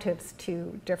additives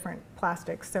to different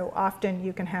plastics. So often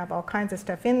you can have all kinds of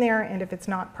stuff in there, and if it's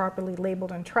not properly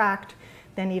labeled and tracked,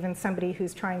 then even somebody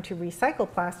who's trying to recycle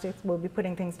plastics will be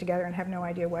putting things together and have no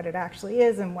idea what it actually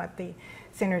is and what the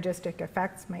synergistic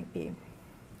effects might be.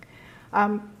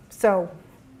 So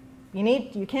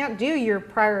you can't do your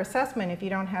prior assessment if you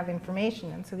don't have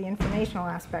information, and so the informational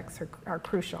aspects are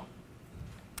crucial.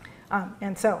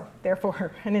 And so,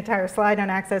 therefore, an entire slide on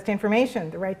access to information,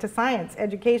 the right to science,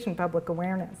 education, public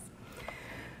awareness,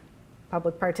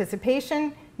 public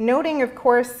participation, noting, of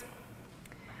course,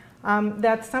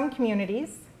 that some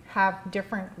communities have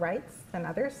different rights than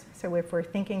others. So if we're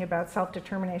thinking about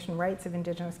self-determination rights of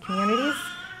Indigenous communities,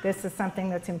 this is something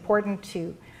that's important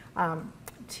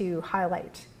to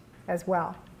highlight as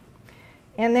well.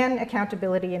 And then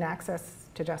accountability and access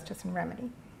to justice and remedy.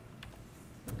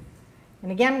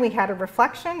 And again, we had a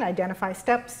reflection, identify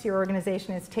steps your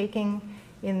organization is taking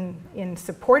in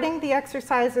supporting the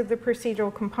exercise of the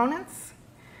procedural components.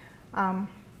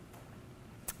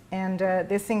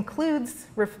 this includes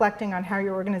reflecting on how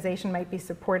your organization might be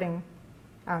supporting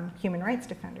human rights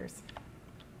defenders.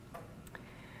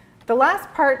 The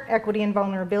last part, equity and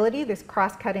vulnerability, this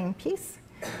cross-cutting piece,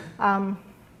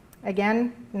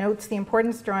 again, notes the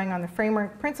importance drawing on the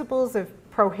framework principles of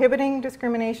prohibiting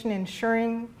discrimination,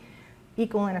 ensuring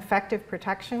equal and effective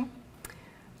protection,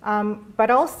 but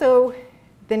also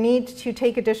the need to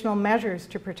take additional measures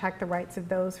to protect the rights of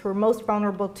those who are most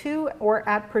vulnerable to or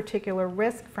at particular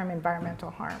risk from environmental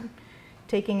harm,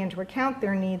 taking into account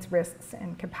their needs, risks,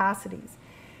 and capacities.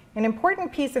 An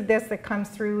important piece of this that comes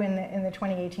through in the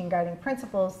 2018 guiding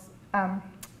principles,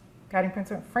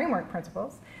 framework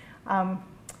principles,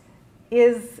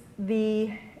 is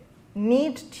the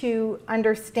need to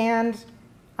understand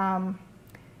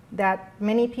that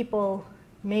many people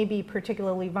may be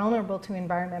particularly vulnerable to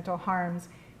environmental harms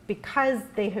because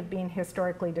they have been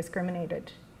historically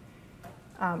discriminated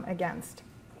against.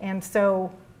 And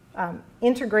so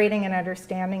integrating an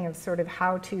understanding of sort of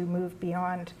how to move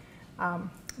beyond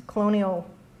colonial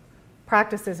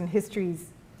practices and histories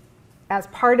as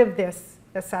part of this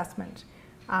assessment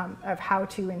of how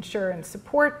to ensure and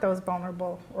support those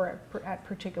vulnerable or at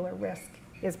particular risk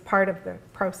is part of the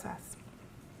process.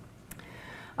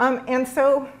 And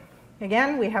so,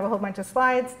 again, we have a whole bunch of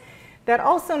slides that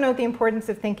also note the importance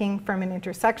of thinking from an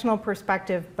intersectional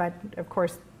perspective, but of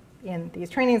course, in these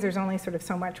trainings, there's only sort of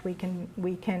so much we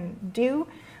can do.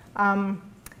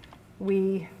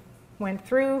 We went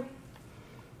through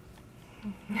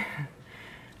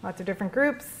lots of different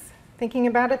groups thinking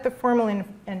about it. The formal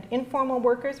and informal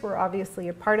workers were obviously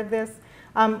a part of this.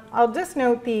 I'll just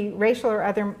note the racial or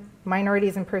other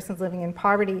minorities and persons living in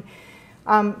poverty.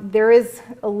 There is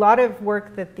a lot of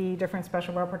work that the different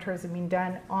special rapporteurs have been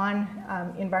done on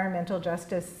environmental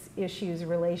justice issues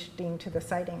relating to the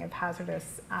siting of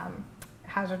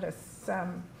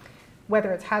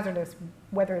whether it's hazardous,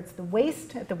 whether it's the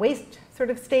waste, at the waste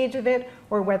sort of stage of it,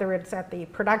 or whether it's at the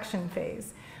production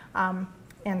phase.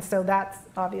 And so that's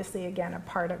obviously, again, a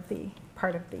part of the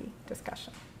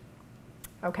discussion.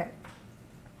 Okay.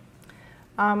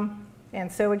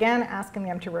 And so again, asking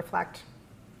them to reflect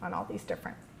on all these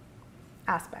different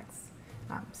aspects.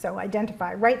 So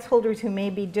identify rights holders who may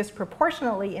be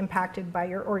disproportionately impacted by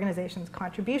your organization's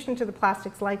contribution to the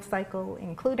plastics life cycle,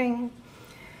 including,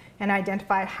 and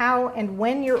identify how and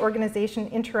when your organization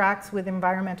interacts with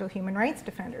environmental human rights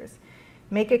defenders.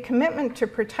 Make a commitment to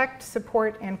protect,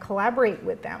 support, and collaborate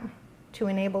with them to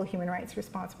enable human rights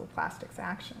responsible plastics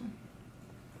action.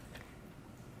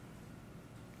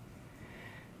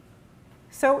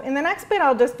 So in the next bit,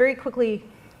 I'll just very quickly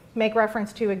make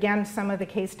reference to, again, some of the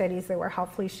case studies that were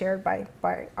helpfully shared by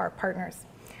our partners.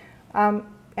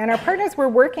 And our partners were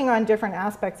working on different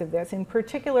aspects of this, in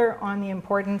particular on the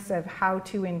importance of how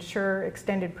to ensure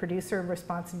extended producer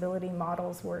responsibility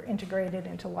models were integrated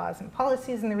into laws and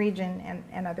policies in the region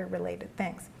and other related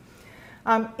things.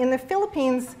 In the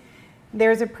Philippines,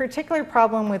 there's a particular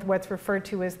problem with what's referred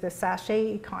to as the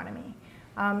sachet economy.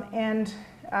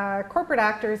 Corporate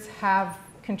actors have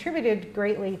contributed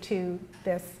greatly to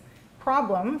this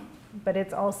problem, but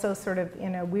it's also sort of,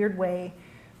 in a weird way,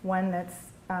 one that's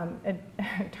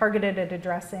targeted at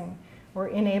addressing or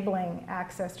enabling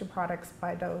access to products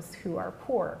by those who are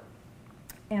poor.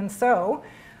 And so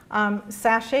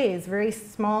sachets, very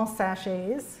small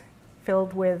sachets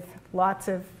filled with lots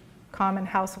of common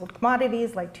household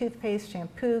commodities like toothpaste,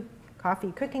 shampoo,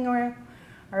 coffee, cooking oil,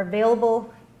 are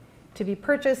available to be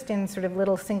purchased in sort of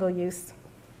little single-use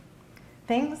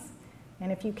things.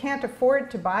 And if you can't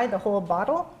afford to buy the whole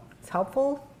bottle, it's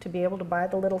helpful to be able to buy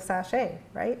the little sachet,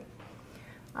 right?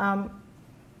 Of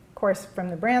course, from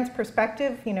the brand's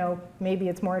perspective, you know, maybe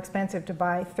it's more expensive to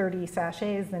buy 30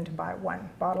 sachets than to buy one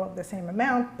bottle of the same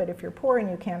amount, but if you're poor and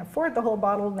you can't afford the whole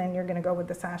bottle, then you're going to go with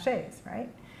the sachets, right?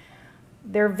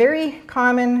 They're very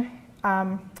common.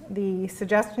 The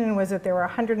suggestion was that there were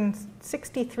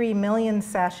 163 million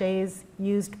sachets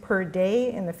used per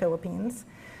day in the Philippines.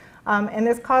 And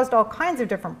this caused all kinds of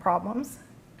different problems,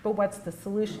 but what's the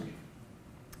solution?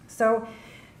 So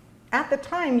at the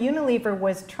time, Unilever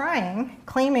was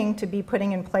claiming to be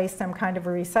putting in place some kind of a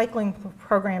recycling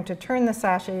program to turn the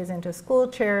sachets into school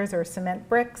chairs or cement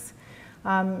bricks.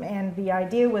 And the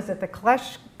idea was that the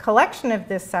collection of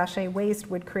this sachet waste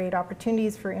would create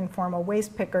opportunities for informal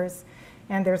waste pickers.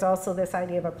 And there's also this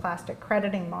idea of a plastic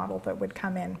crediting model that would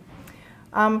come in.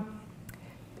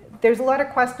 There's a lot of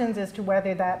questions as to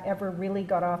whether that ever really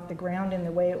got off the ground in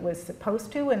the way it was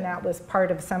supposed to, and that was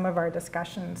part of some of our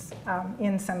discussions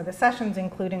in some of the sessions,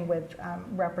 including with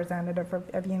representative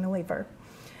of Unilever.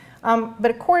 But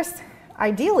of course,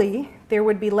 ideally, there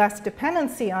would be less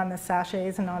dependency on the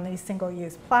sachets and on these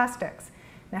single-use plastics.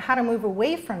 Now, how to move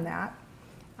away from that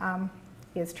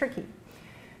is tricky.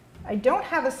 I don't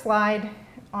have a slide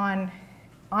on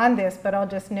this, but I'll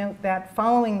just note that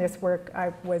following this work,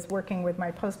 I was working with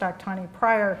my postdoc, Tani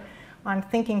Pryor, on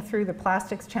thinking through the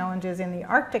plastics challenges in the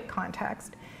Arctic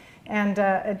context. And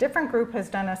a different group has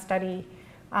done a study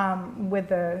with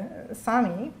the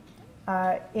Sami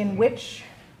in which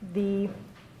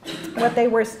what they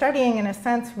were studying, in a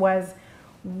sense, was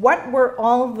what were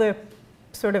all the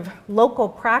sort of local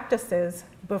practices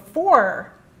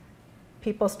before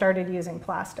people started using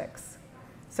plastics.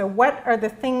 So what are the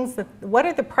things what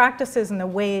are the practices and the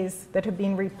ways that have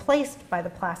been replaced by the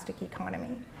plastic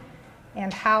economy?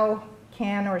 And how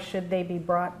can or should they be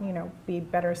brought, be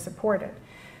better supported?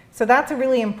 So that's a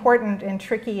really important and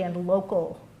tricky and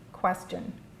local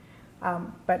question,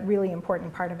 but really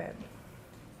important part of it.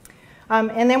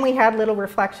 And then we had little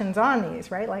reflections on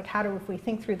these, right? Like if we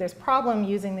think through this problem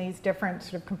using these different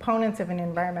sort of components of an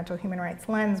environmental human rights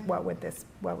lens, what would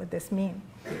this mean?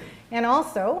 And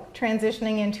also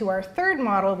transitioning into our third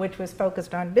model, which was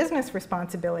focused on business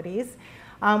responsibilities,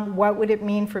 what would it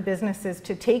mean for businesses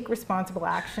to take responsible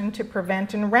action to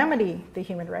prevent and remedy the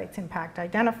human rights impact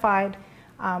identified,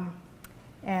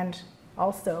 and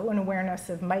also an awareness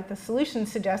of might the solutions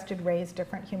suggested raise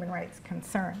different human rights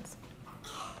concerns.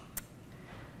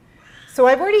 So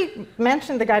I've already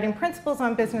mentioned the guiding principles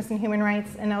on business and human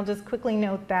rights, and I'll just quickly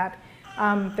note that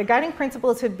the guiding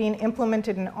principles have been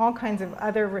implemented in all kinds of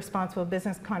other responsible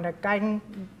business conduct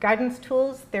guidance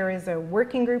tools. There is a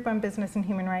working group on business and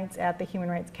human rights at the Human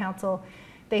Rights Council.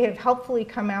 They have helpfully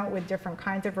come out with different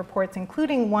kinds of reports,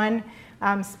 including one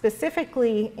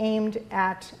specifically aimed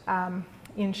at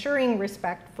ensuring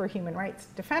respect for human rights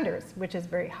defenders, which is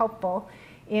very helpful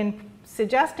in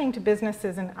suggesting to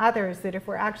businesses and others that if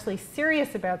we're actually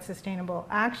serious about sustainable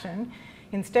action,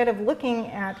 instead of looking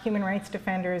at human rights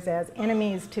defenders as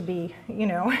enemies to be,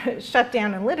 shut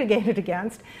down and litigated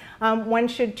against, one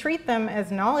should treat them as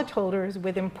knowledge holders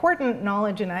with important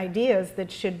knowledge and ideas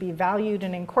that should be valued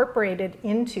and incorporated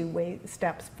into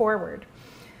steps forward.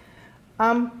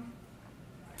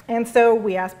 And so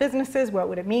we asked businesses, what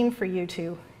would it mean for you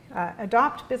to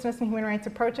adopt business and human rights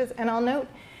approaches? And I'll note,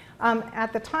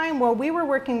 at the time, while we were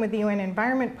working with the UN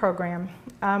Environment Program,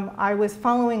 I was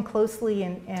following closely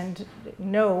and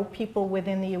know people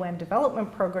within the UN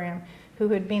Development Program who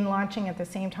had been launching at the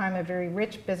same time a very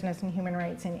rich business and human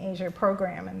rights in Asia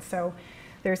program. And so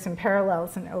there's some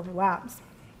parallels and overlaps.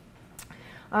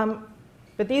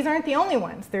 But these aren't the only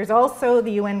ones. There's also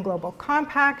the UN Global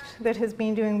Compact that has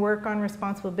been doing work on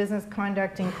responsible business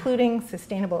conduct, including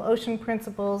sustainable ocean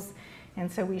principles. And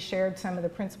so we shared some of the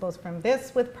principles from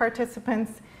this with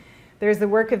participants. There's the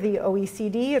work of the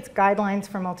OECD, its guidelines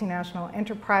for multinational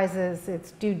enterprises,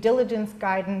 its due diligence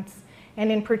guidance, and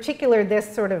in particular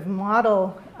this sort of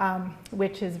model,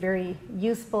 which is very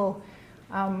useful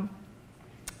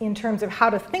in terms of how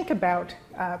to think about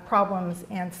problems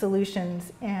and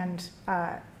solutions and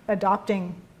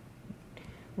adopting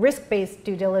risk-based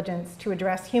due diligence to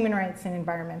address human rights and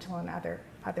environmental and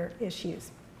other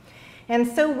issues. And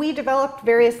so we developed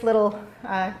various little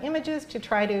images to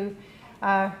try to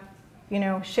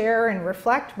share and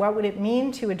reflect what would it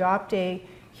mean to adopt a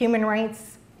human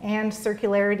rights and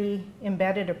circularity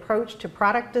embedded approach to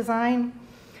product design.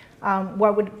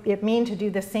 What would it mean to do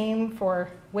the same for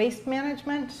waste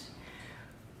management?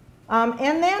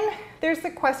 And then there's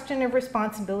the question of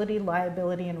responsibility,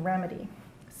 liability, and remedy.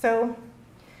 So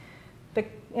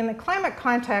in the climate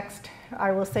context,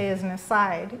 I will say as an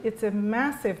aside, it's a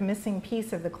massive missing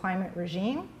piece of the climate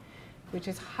regime, which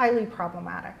is highly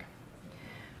problematic.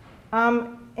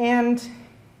 And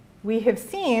we have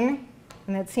seen,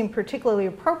 and it seemed particularly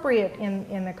appropriate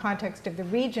in the context of the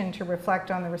region to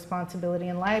reflect on the responsibility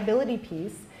and liability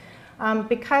piece,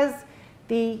 because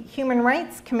the Human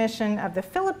Rights Commission of the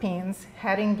Philippines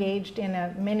had engaged in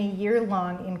a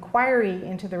many-year-long inquiry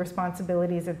into the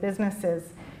responsibilities of businesses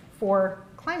for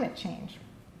climate change.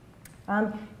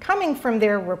 Coming from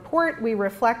their report, we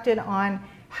reflected on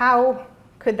how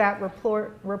could that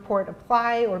report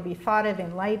apply or be thought of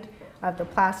in light of the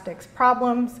plastics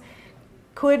problems.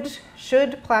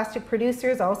 Should plastic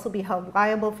producers also be held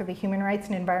liable for the human rights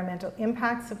and environmental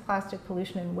impacts of plastic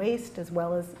pollution and waste, as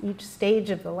well as each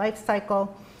stage of the life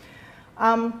cycle?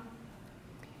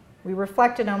 We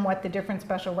reflected on what the different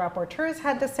special rapporteurs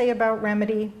had to say about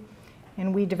remedy,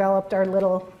 and we developed our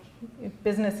little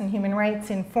business and human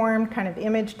rights informed kind of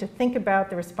image to think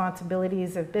about the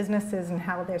responsibilities of businesses and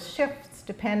how this shifts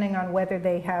depending on whether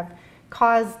they have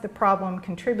caused the problem,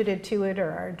 contributed to it, or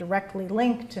are directly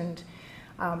linked. And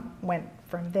went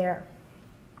from there.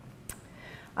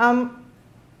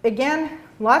 Again,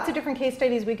 lots of different case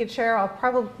studies we could share. I'll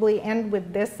probably end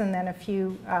with this and then a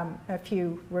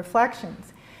few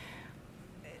reflections.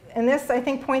 And this, I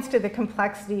think, points to the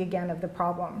complexity, again, of the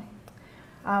problem.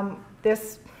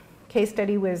 This case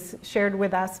study was shared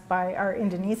with us by our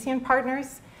Indonesian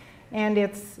partners, and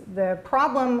it's the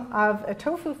problem of a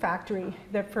tofu factory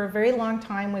that for a very long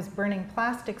time was burning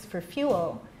plastics for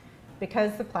fuel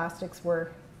because the plastics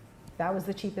were, that was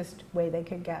the cheapest way they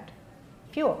could get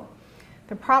fuel.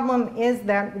 The problem is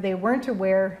that they weren't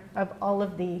aware of all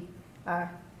of the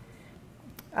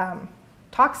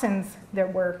toxins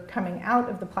that were coming out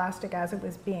of the plastic as it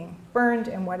was being burned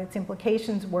and what its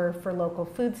implications were for local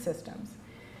food systems.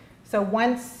 So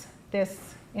once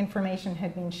this information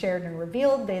had been shared and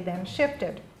revealed, they then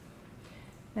shifted.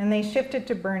 And they shifted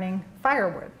to burning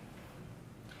firewood.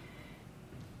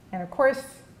 And of course,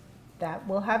 that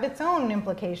will have its own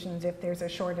implications if there's a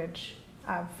shortage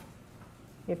of,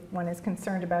 if one is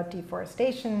concerned about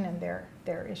deforestation and there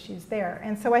are issues there.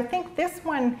 And so I think this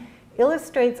one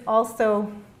illustrates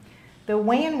also the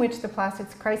way in which the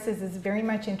plastics crisis is very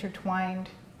much intertwined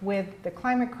with the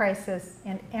climate crisis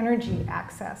and energy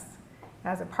access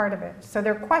as a part of it. So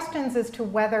there are questions as to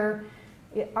whether,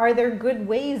 are there good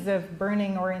ways of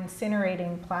burning or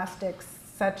incinerating plastics,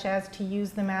 such as to use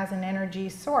them as an energy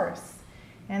source?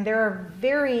 And there are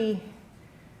very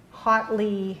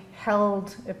hotly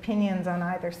held opinions on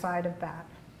either side of that.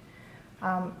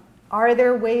 Are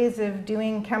there ways of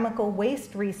doing chemical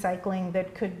waste recycling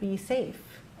that could be safe?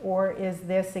 Or is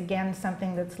this, again,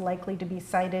 something that's likely to be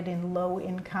cited in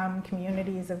low-income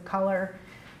communities of color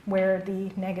where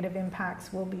the negative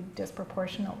impacts will be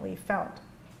disproportionately felt?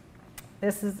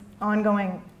 This is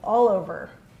ongoing all over.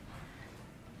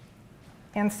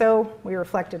 And so we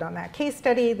reflected on that case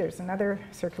study. There's another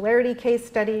circularity case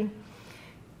study.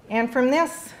 And from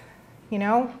this, you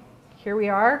know, here we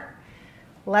are.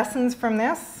 Lessons from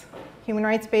this: human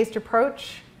rights-based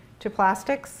approach to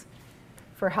plastics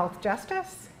for health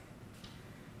justice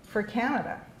for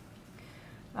Canada.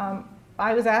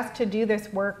 I was asked to do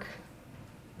this work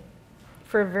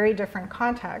for a very different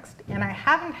context, and I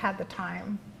haven't had the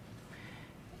time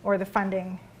or the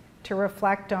funding to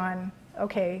reflect on,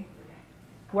 okay,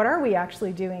 what are we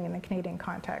actually doing in the Canadian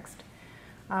context?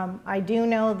 I do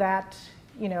know that,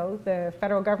 you know, the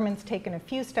federal government's taken a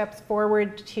few steps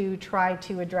forward to try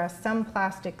to address some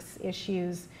plastics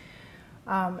issues,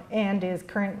 and is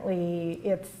currently,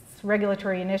 its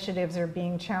regulatory initiatives are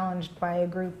being challenged by a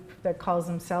group that calls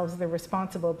themselves the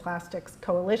Responsible Plastics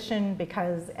Coalition,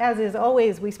 because, as is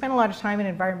always, we spend a lot of time in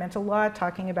environmental law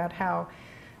talking about how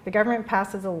the government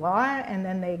passes a law and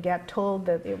then they get told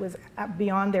that it was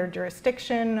beyond their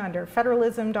jurisdiction under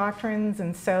federalism doctrines,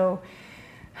 and so,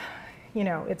 you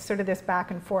know, it's sort of this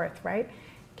back and forth, right?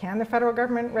 Can the federal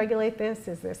government regulate this?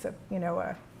 Is this a, you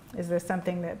know, is this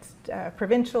something that's a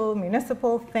provincial,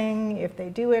 municipal thing? If they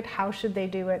do it, how should they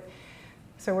do it?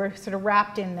 So we're sort of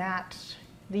wrapped in that,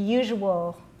 the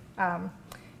usual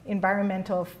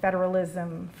environmental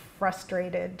federalism,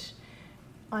 frustrated,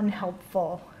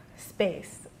 unhelpful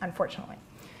space, unfortunately,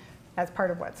 as part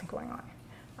of what's going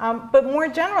on. But more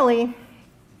generally,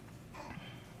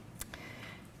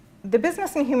 the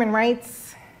business and human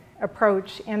rights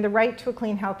approach and the right to a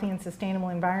clean, healthy, and sustainable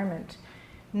environment,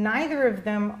 neither of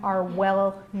them are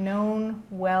well known,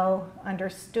 well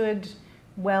understood,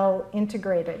 well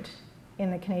integrated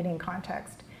in the Canadian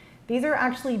context. These are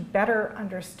actually better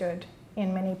understood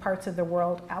in many parts of the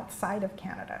world outside of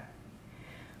Canada.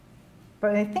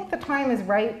 But I think the time is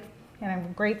right, and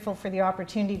I'm grateful for the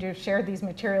opportunity to share these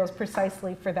materials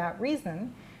precisely for that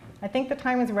reason. I think the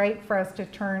time is right for us to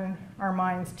turn our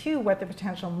minds to what the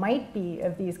potential might be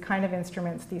of these kind of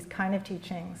instruments, these kind of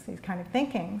teachings, these kind of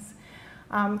thinkings,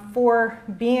 for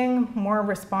being more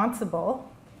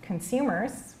responsible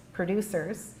consumers,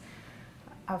 producers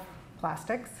of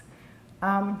plastics,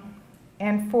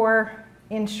 and for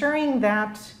ensuring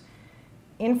that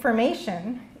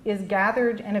information is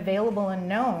gathered and available and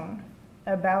known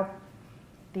about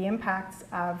the impacts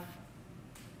of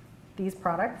these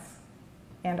products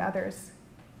and others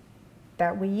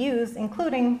that we use,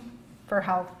 including for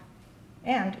health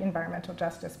and environmental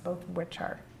justice, both of which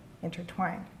are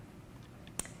intertwined.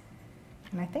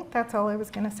 And I think that's all I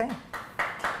was going to say.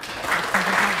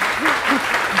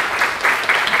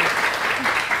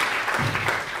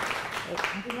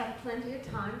 We have plenty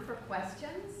of time for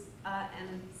questions.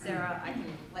 And Sara, I can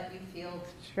let you field.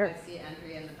 Sure. I see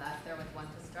Andrea in the back there with one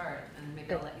to start, and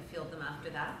maybe I'll let you field them after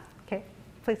that. Okay,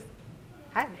 please.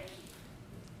 Hi.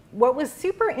 what was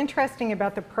super interesting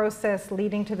about the process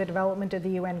leading to the development of the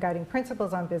UN Guiding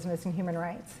Principles on Business and Human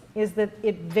Rights is that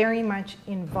it very much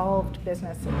involved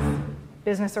businesses.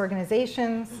 Business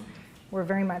organizations were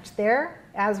very much there,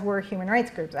 as were human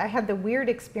rights groups. I had the weird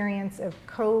experience of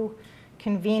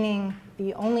co-convening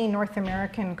the only North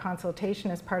American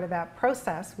consultation as part of that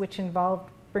process, which involved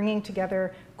bringing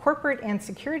together corporate and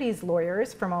securities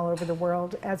lawyers from all over the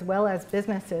world, as well as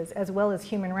businesses, as well as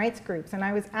human rights groups. And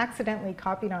I was accidentally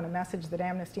copied on a message that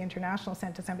Amnesty International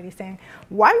sent to somebody saying,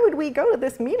 why would we go to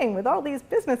this meeting with all these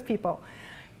business people?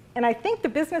 And I think the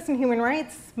business and human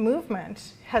rights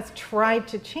movement has tried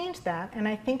to change that, and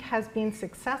I think has been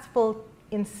successful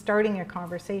in starting a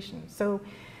conversation. So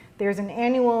there's an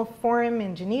annual forum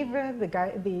in Geneva,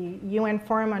 the UN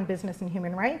Forum on Business and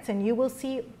Human Rights, and you will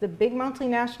see the big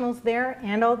multinationals there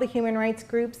and all the human rights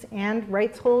groups and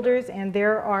rights holders, and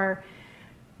there are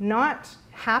not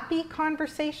happy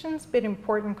conversations, but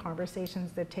important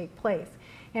conversations that take place.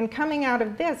 And coming out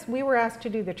of this, we were asked to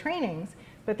do the trainings,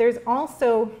 but there's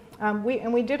also,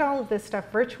 we did all of this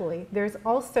stuff virtually. There's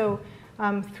also,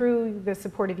 through the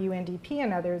support of UNDP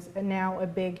and others, now a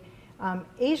big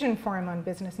Asian Forum on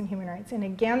Business and Human Rights. And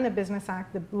again, the Business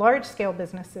Act, the large-scale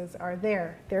businesses are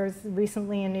there. There's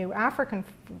recently a new African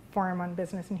Forum on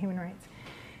Business and Human Rights.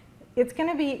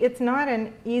 It's not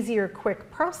an easy or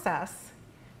quick process,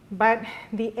 but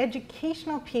the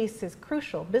educational piece is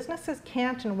crucial. Businesses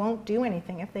can't and won't do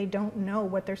anything if they don't know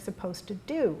what they're supposed to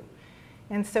do.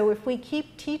 And so if we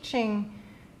keep teaching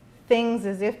things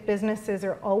as if businesses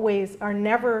are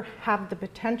never have the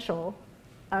potential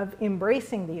of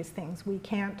embracing these things, we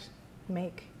can't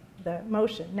make the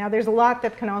motion. Now, there's a lot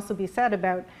that can also be said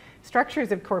about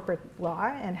structures of corporate law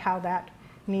and how that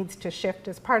needs to shift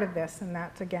as part of this, and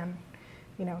that's, again,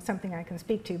 something I can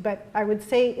speak to. But I would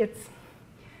say it's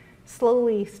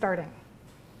slowly starting.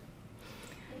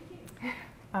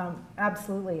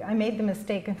 Absolutely. I made the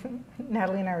mistake,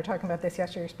 Natalie and I were talking about this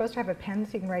yesterday, you're supposed to have a pen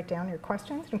so you can write down your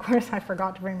questions, and of course I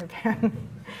forgot to bring the pen.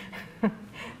 So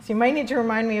you might need to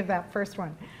remind me of that first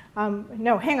one.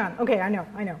 No, hang on. Okay, I know.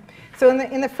 So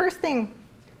in the first thing,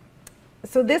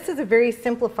 so this is a very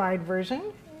simplified version.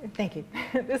 Thank you.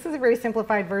 This is a very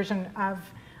simplified version of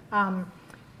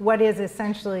what is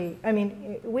essentially,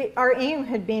 our aim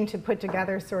had been to put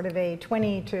together sort of a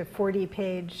 20 to 40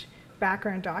 page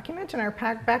background document, and our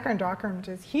background document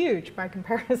is huge by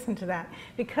comparison to that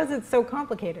because it's so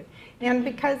complicated. And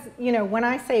because, when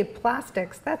I say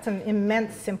plastics, that's an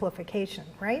immense simplification,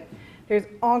 right? There's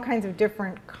all kinds of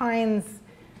different kinds,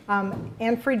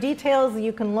 and for details,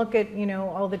 you can look at,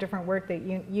 all the different work that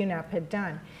UNEP had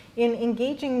done. In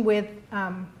engaging with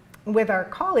our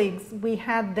colleagues, we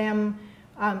had them,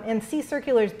 and C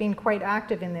Circular's been quite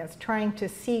active in this, trying to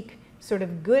seek sort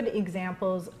of good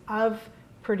examples of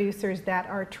producers that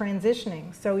are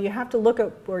transitioning. So you have to look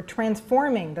at, or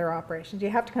transforming their operations. You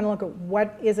have to kind of look at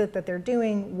what is it that they're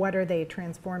doing, what are they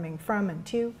transforming from and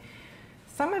to.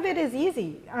 Some of it is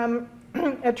easy.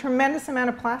 A tremendous amount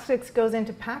of plastics goes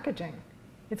into packaging.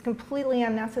 It's completely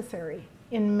unnecessary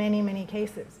in many, many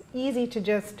cases. Easy to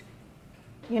just,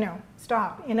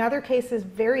 stop. In other cases,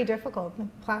 very difficult.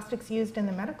 Plastics used in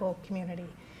the medical community.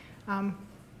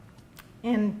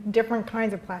 And different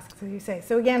kinds of plastics, as you say.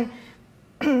 So again,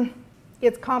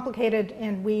 it's complicated,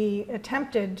 and we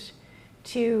attempted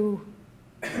to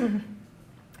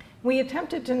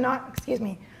not, excuse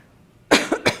me,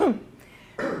 I'm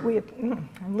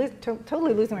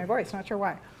totally losing my voice, not sure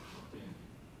why.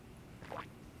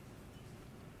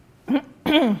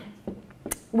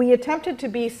 We attempted to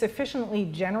be sufficiently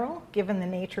general, given the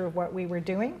nature of what we were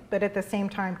doing, but at the same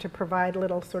time to provide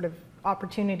little sort of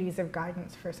opportunities of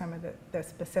guidance for some of the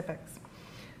specifics.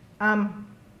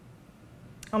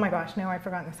 Oh my gosh, now I've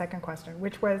forgotten the second question,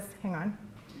 which was, hang on.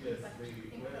 Yes,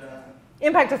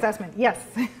 impact assessment, yes.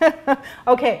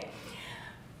 Okay,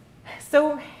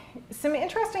 so some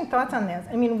interesting thoughts on this.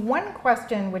 One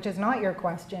question, which is not your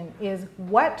question, is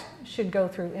what should go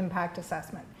through impact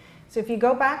assessment? So if you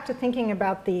go back to thinking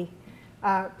about the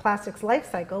plastics life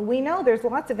cycle, we know there's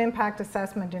lots of impact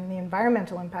assessment in the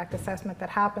environmental impact assessment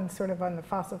that happens sort of on the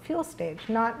fossil fuel stage,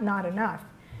 not enough.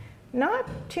 Not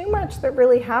too much that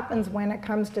really happens when it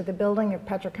comes to the building of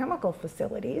petrochemical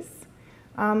facilities.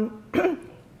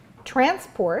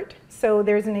 Transport, so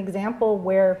there's an example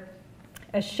where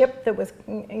a ship that was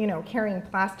carrying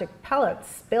plastic pellets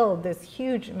spilled this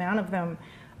huge amount of them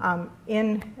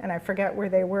and I forget where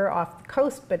they were off the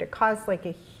coast, but it caused like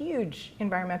a huge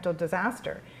environmental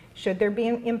disaster. Should there be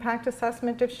an impact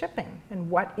assessment of shipping and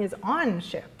what is on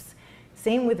ships?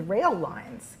 Same with rail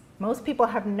lines. Most people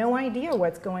have no idea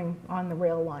what's going on the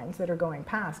rail lines that are going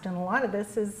past, and a lot of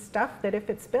this is stuff that if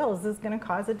it spills is going to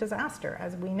cause a disaster,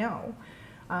 as we know,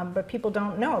 but people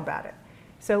don't know about it.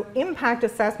 So impact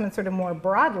assessment sort of more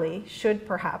broadly should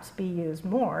perhaps be used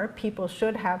more. People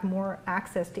should have more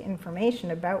access to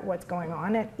information about what's going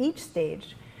on at each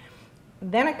stage.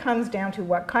 Then it comes down to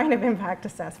what kind of impact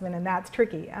assessment, and that's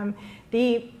tricky.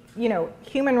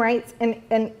 Human rights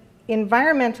and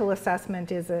environmental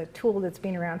assessment is a tool that's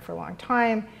been around for a long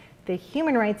time. The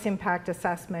human rights impact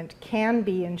assessment can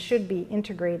be and should be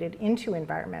integrated into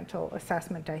environmental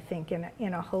assessment, I think, in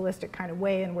a holistic kind of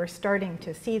way, and we're starting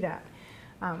to see that.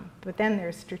 But then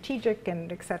there's strategic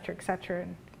and et cetera,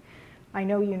 and I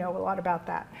know you know a lot about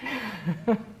that.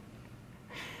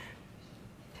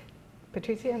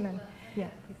 Patricia, and then,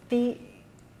 yeah.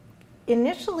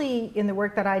 Initially, in the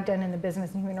work that I'd done in the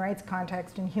business and human rights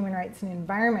context and human rights and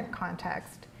environment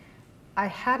context, I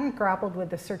hadn't grappled with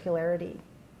the circularity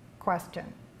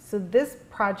question. So this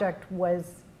project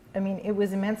was, it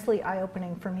was immensely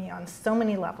eye-opening for me on so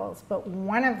many levels, but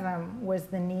one of them was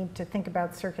the need to think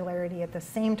about circularity at the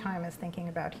same time as thinking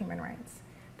about human rights,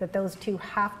 that those two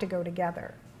have to go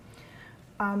together.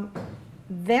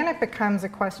 Then it becomes a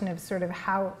question of sort of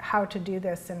how to do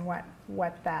this and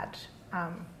what that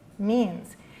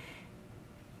means.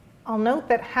 I'll note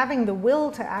that having the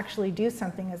will to actually do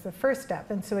something is the first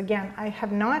step. And so again, I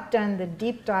have not done the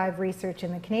deep dive research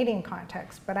in the Canadian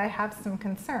context, but I have some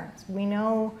concerns. We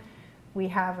know we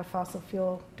have a fossil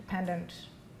fuel dependent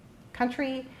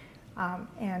country,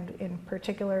 and in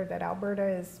particular that Alberta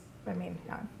is,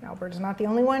 Alberta's not the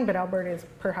only one, but Alberta is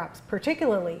perhaps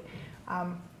particularly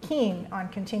keen on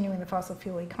continuing the fossil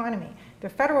fuel economy. The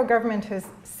federal government has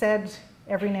said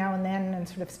every now and then and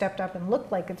sort of stepped up and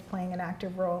looked like it's playing an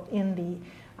active role in the,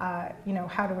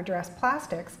 how to address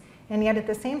plastics. And yet at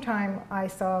the same time, I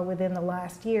saw within the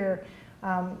last year,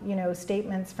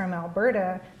 statements from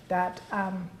Alberta that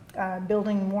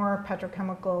building more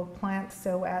petrochemical plants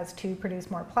so as to produce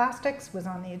more plastics was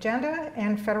on the agenda,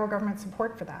 and federal government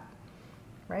support for that,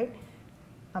 right?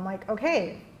 I'm like,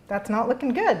 okay, that's not looking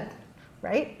good,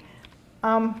 right?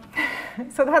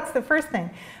 So that's the first thing.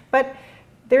 But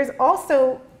there's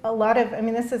also a lot of,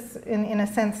 this is in a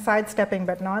sense sidestepping,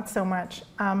 but not so much,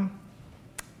 some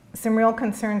real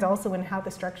concerns also in how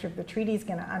the structure of the treaty is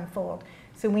going to unfold.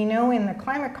 So we know in the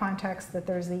climate context that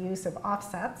there's the use of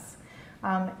offsets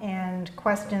and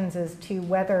questions as to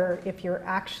whether if you're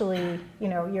actually,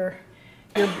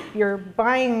 you're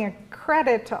buying a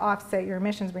credit to offset your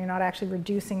emissions, but you're not actually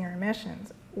reducing your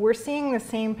emissions. We're seeing the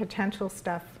same potential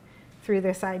stuff through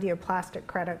this idea of plastic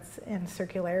credits and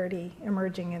circularity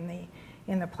emerging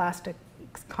in the plastics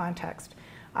context.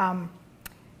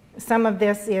 Some of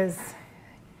this is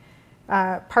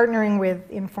partnering with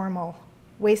informal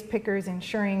waste pickers,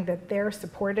 ensuring that they're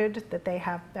supported, that they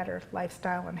have better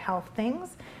lifestyle and health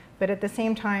things, but at the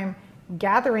same time,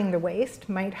 gathering the waste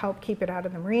might help keep it out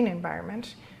of the marine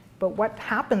environment, but what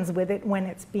happens with it when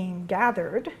it's being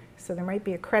gathered, so there might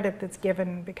be a credit that's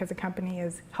given because a company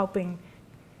is helping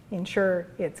ensure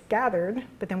it's gathered,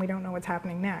 but then we don't know what's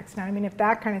happening next. Now, if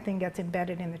that kind of thing gets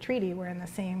embedded in the treaty, we're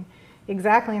in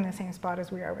exactly in the same spot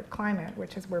as we are with climate,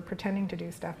 which is we're pretending to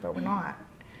do stuff, but we're not,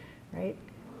 right?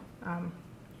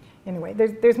 Anyway,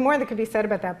 there's more that could be said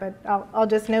about that, but I'll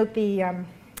just note the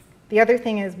other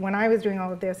thing is when I was doing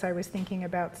all of this, I was thinking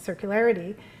about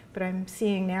circularity, but I'm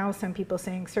seeing now some people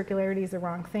saying circularity is the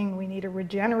wrong thing. We need a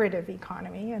regenerative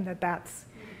economy, and that's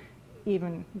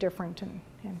even different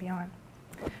and beyond.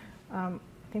 I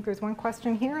think there's one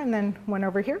question here and then one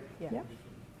over here. Yeah.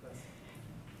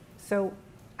 So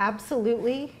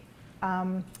absolutely,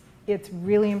 it's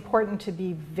really important to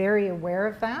be very aware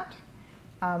of that.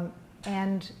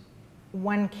 And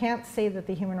one can't say that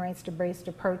the human rights-based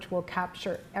approach will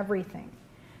capture everything.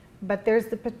 But there's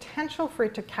the potential for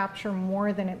it to capture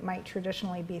more than it might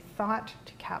traditionally be thought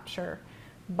to capture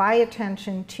by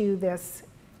attention to this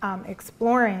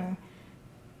exploring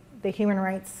the human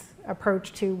rights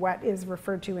approach to what is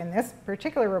referred to in this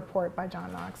particular report by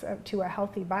John Knox to a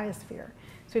healthy biosphere.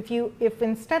 So if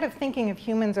instead of thinking of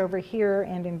humans over here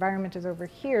and environment is over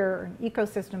here, and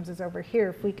ecosystems is over here,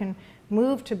 if we can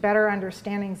move to better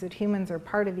understandings that humans are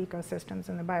part of ecosystems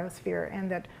in the biosphere and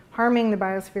that harming the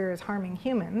biosphere is harming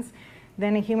humans,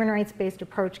 then a human rights-based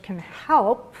approach can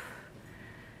help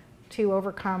to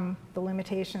overcome the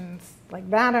limitations, like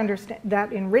that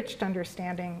enriched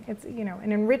understanding. It's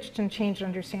an enriched and changed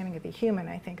understanding of the human,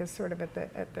 I think, is sort of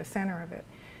at the center of it.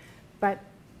 But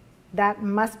that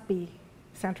must be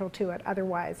central to it.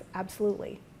 Otherwise,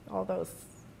 absolutely, all those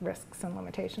risks and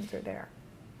limitations are there.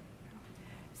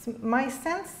 So my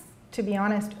sense, to be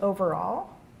honest,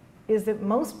 overall, is that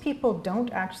most people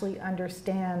don't actually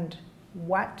understand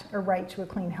what a right to a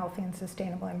clean, healthy, and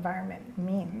sustainable environment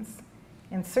means,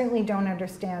 and certainly don't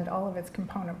understand all of its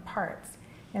component parts.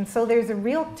 And so there's a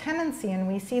real tendency, and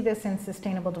we see this in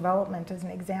sustainable development as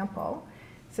an example.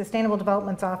 Sustainable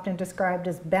development is often described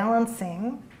as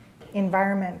balancing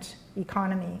environment,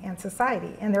 economy, and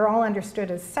society, and they're all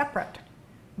understood as separate,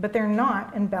 but they're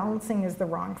not, and balancing is the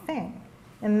wrong thing.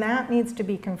 And that needs to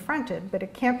be confronted, but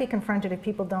it can't be confronted if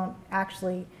people don't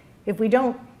actually, if we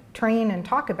don't train and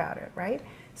talk about it, right?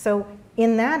 So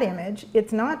in that image,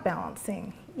 it's not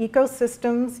balancing.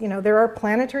 Ecosystems, you know, there are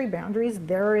planetary boundaries,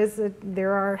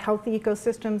 there are healthy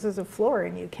ecosystems as a floor,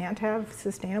 and you can't have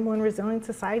sustainable and resilient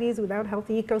societies without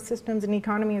healthy ecosystems, and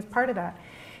economy as part of that.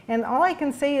 And all I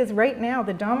can say is right now,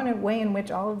 the dominant way in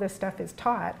which all of this stuff is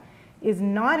taught is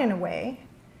not in a way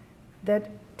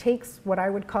that takes what I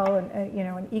would call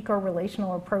an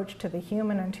eco-relational approach to the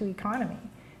human and to economy.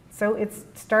 So it's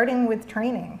starting with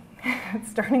training. It's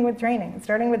starting with training. It's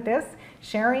starting with this,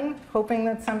 sharing, hoping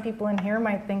that some people in here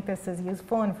might think this is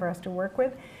useful and for us to work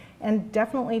with, and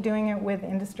definitely doing it with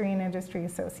industry and industry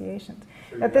associations.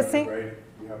 So you have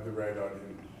the right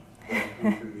audience.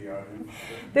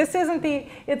 This isn't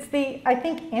I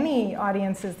think any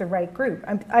audience is the right group.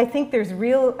 I think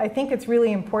it's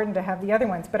really important to have the other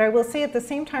ones. But I will say at the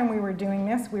same time we were doing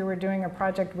this, we were doing a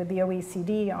project with the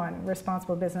OECD on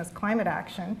responsible business climate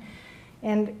action.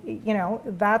 And, you know,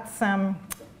 that's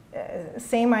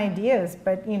same ideas,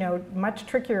 but, you know, much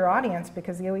trickier audience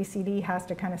because the OECD has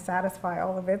to kind of satisfy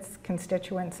all of its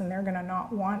constituents, and they're going to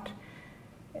not want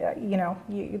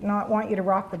you to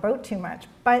rock the boat too much.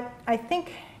 But I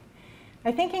think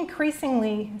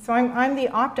increasingly, so I'm the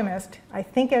optimist. I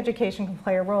think education can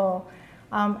play a role,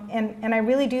 and I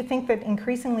really do think that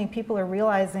increasingly people are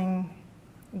realizing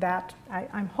that.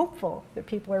 I'm hopeful that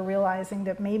people are realizing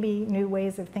that maybe new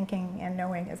ways of thinking and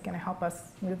knowing is going to help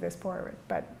us move this forward.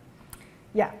 But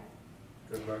yeah.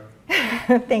 Good luck.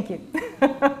 Thank you.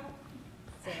 Sarah,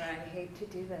 I hate to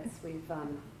do this.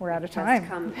 We're out of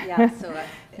time.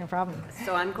 No problem.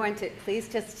 So I'm going to, please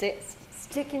just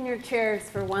stick in your chairs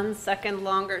for 1 second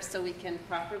longer so we can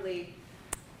properly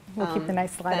we'll keep the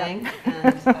nice slide thank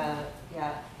up.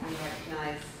 and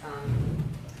recognize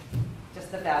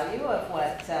just the value of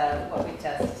what we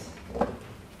just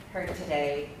heard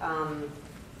today.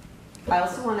 I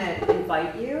also want to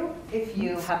invite you, if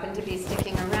you happen to be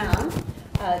sticking around,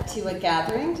 to a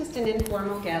gathering, just an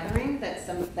informal gathering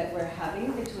that we're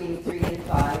having between 3 and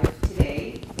 5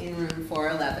 today in room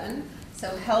 411.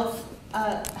 So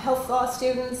health law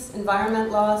students,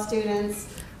 environment law students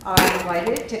are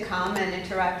invited to come and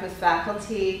interact with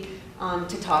faculty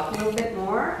to talk a little bit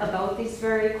more about these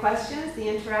very questions, the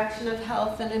interaction of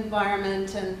health and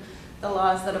environment and the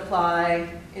laws that apply,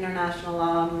 international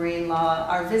law, marine law.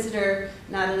 Our visitor,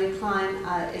 Natalie Klein,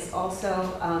 is also,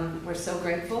 we're so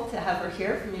grateful to have her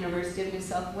here from University of New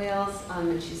South Wales,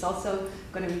 and she's also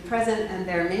going to be present, and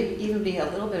there may even be a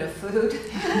little bit of food,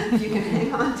 if you can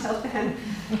hang on till then.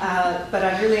 But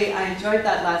I enjoyed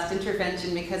that last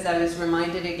intervention because I was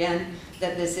reminded again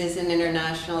that this is an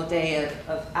international day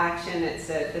of action. It's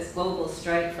this global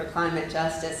strike for climate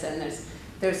justice, and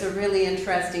there's a really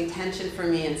interesting tension for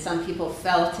me, and some people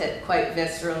felt it quite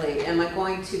viscerally. Am I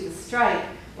going to the strike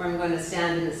where I'm going to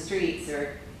stand in the streets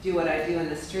or do what I do in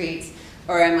the streets,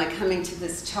 or am I coming to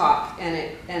this talk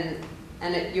and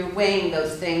you're weighing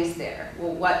those things there?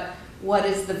 Well, what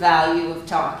is the value of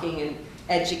talking and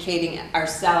educating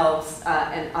ourselves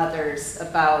and others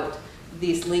about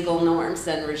these legal norms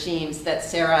and regimes that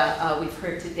Sara, we've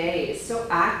heard today, is so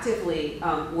actively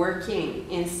working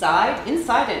inside and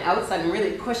outside, and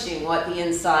really pushing what the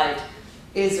inside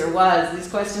is or was. These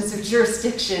questions of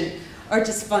jurisdiction are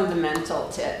just fundamental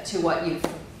to what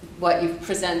you've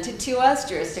presented to us.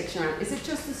 Jurisdiction around, is it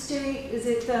just the state? Is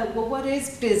it what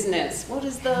is business? What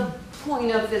is the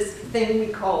point of this thing we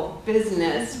call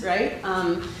business, right?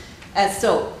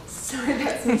 Sorry,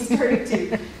 that's me starting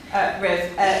to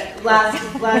riff.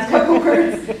 Last couple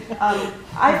words.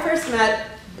 I first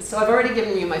met, so I've already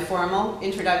given you my formal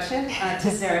introduction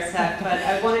to Sara Seck, but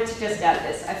I wanted to just add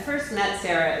this. I first met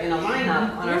Sara in a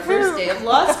lineup on our first day of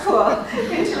law school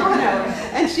in Toronto,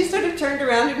 and she sort of turned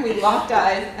around and we locked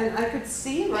eyes, and I could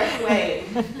see right away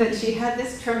that she had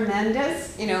this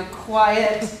tremendous,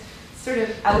 quiet, sort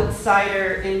of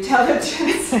outsider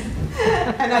intelligence.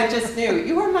 And I just knew,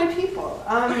 you are my people.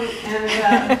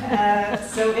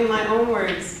 So in my own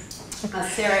words,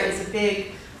 Sara is a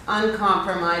big,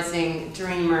 uncompromising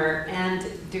dreamer and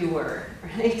doer,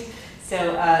 right?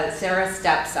 So Sara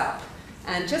steps up.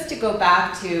 And just to go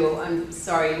back to, I'm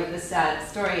sorry, the sad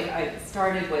story I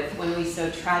started with when we so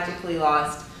tragically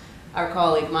lost our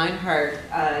colleague Meinhardt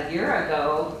a year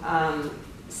ago,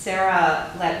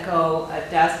 Sara let go a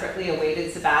desperately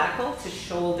awaited sabbatical to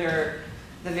shoulder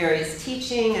the various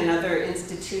teaching and other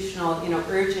institutional,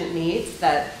 urgent needs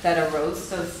that arose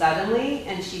so suddenly,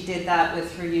 and she did that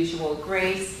with her usual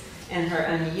grace and her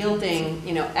unyielding,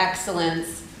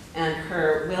 excellence and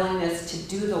her willingness to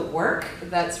do the work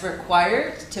that's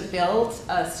required to build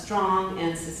a strong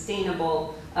and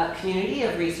sustainable community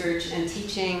of research and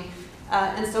teaching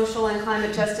and social and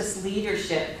climate justice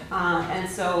leadership. And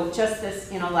so just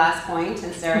this, last point,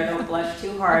 and Sara, don't blush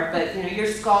too hard, but your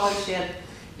scholarship,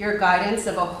 your guidance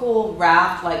of a whole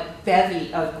raft, like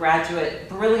bevy of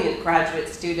brilliant graduate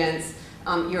students,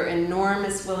 your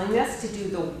enormous willingness to do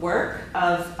the work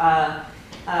of,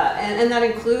 and that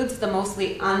includes the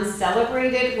mostly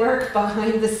uncelebrated work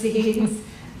behind the scenes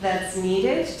that's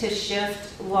needed to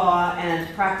shift law and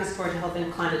practice toward health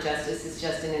and climate justice is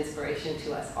just an inspiration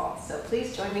to us all. So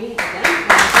please join me again.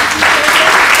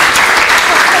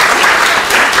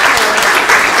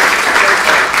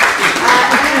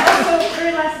 And also,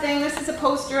 very last thing, this is a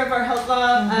poster of our health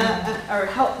law, our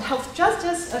health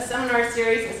justice seminar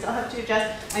series. I still have to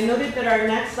adjust. I noted that our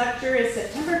next lecture is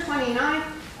September 29th.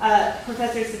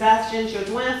 Professor Sebastian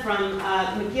Jodoin from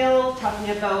McGill talking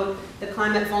about the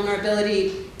climate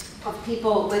vulnerability of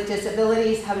people with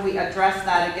disabilities. How do we address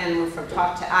that? Again, we're from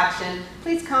talk to action.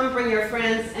 Please come, bring your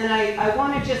friends. And I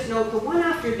want to just note the one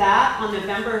after that on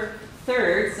November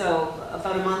 3rd, so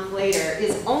about a month later,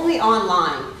 is only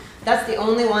online. That's the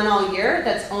only one all year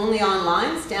that's only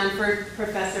online. Stanford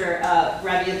Professor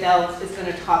Rabia Bell is going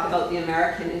to talk about the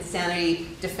American Insanity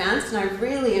Defense, and I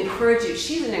really encourage you.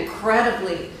 She's an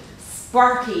incredibly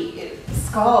sparky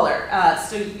scholar,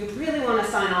 so you really want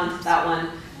to sign on to that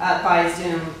one by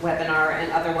Zoom webinar,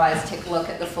 and otherwise take a look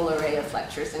at the full array of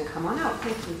lectures and come on out.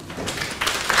 Thank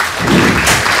you.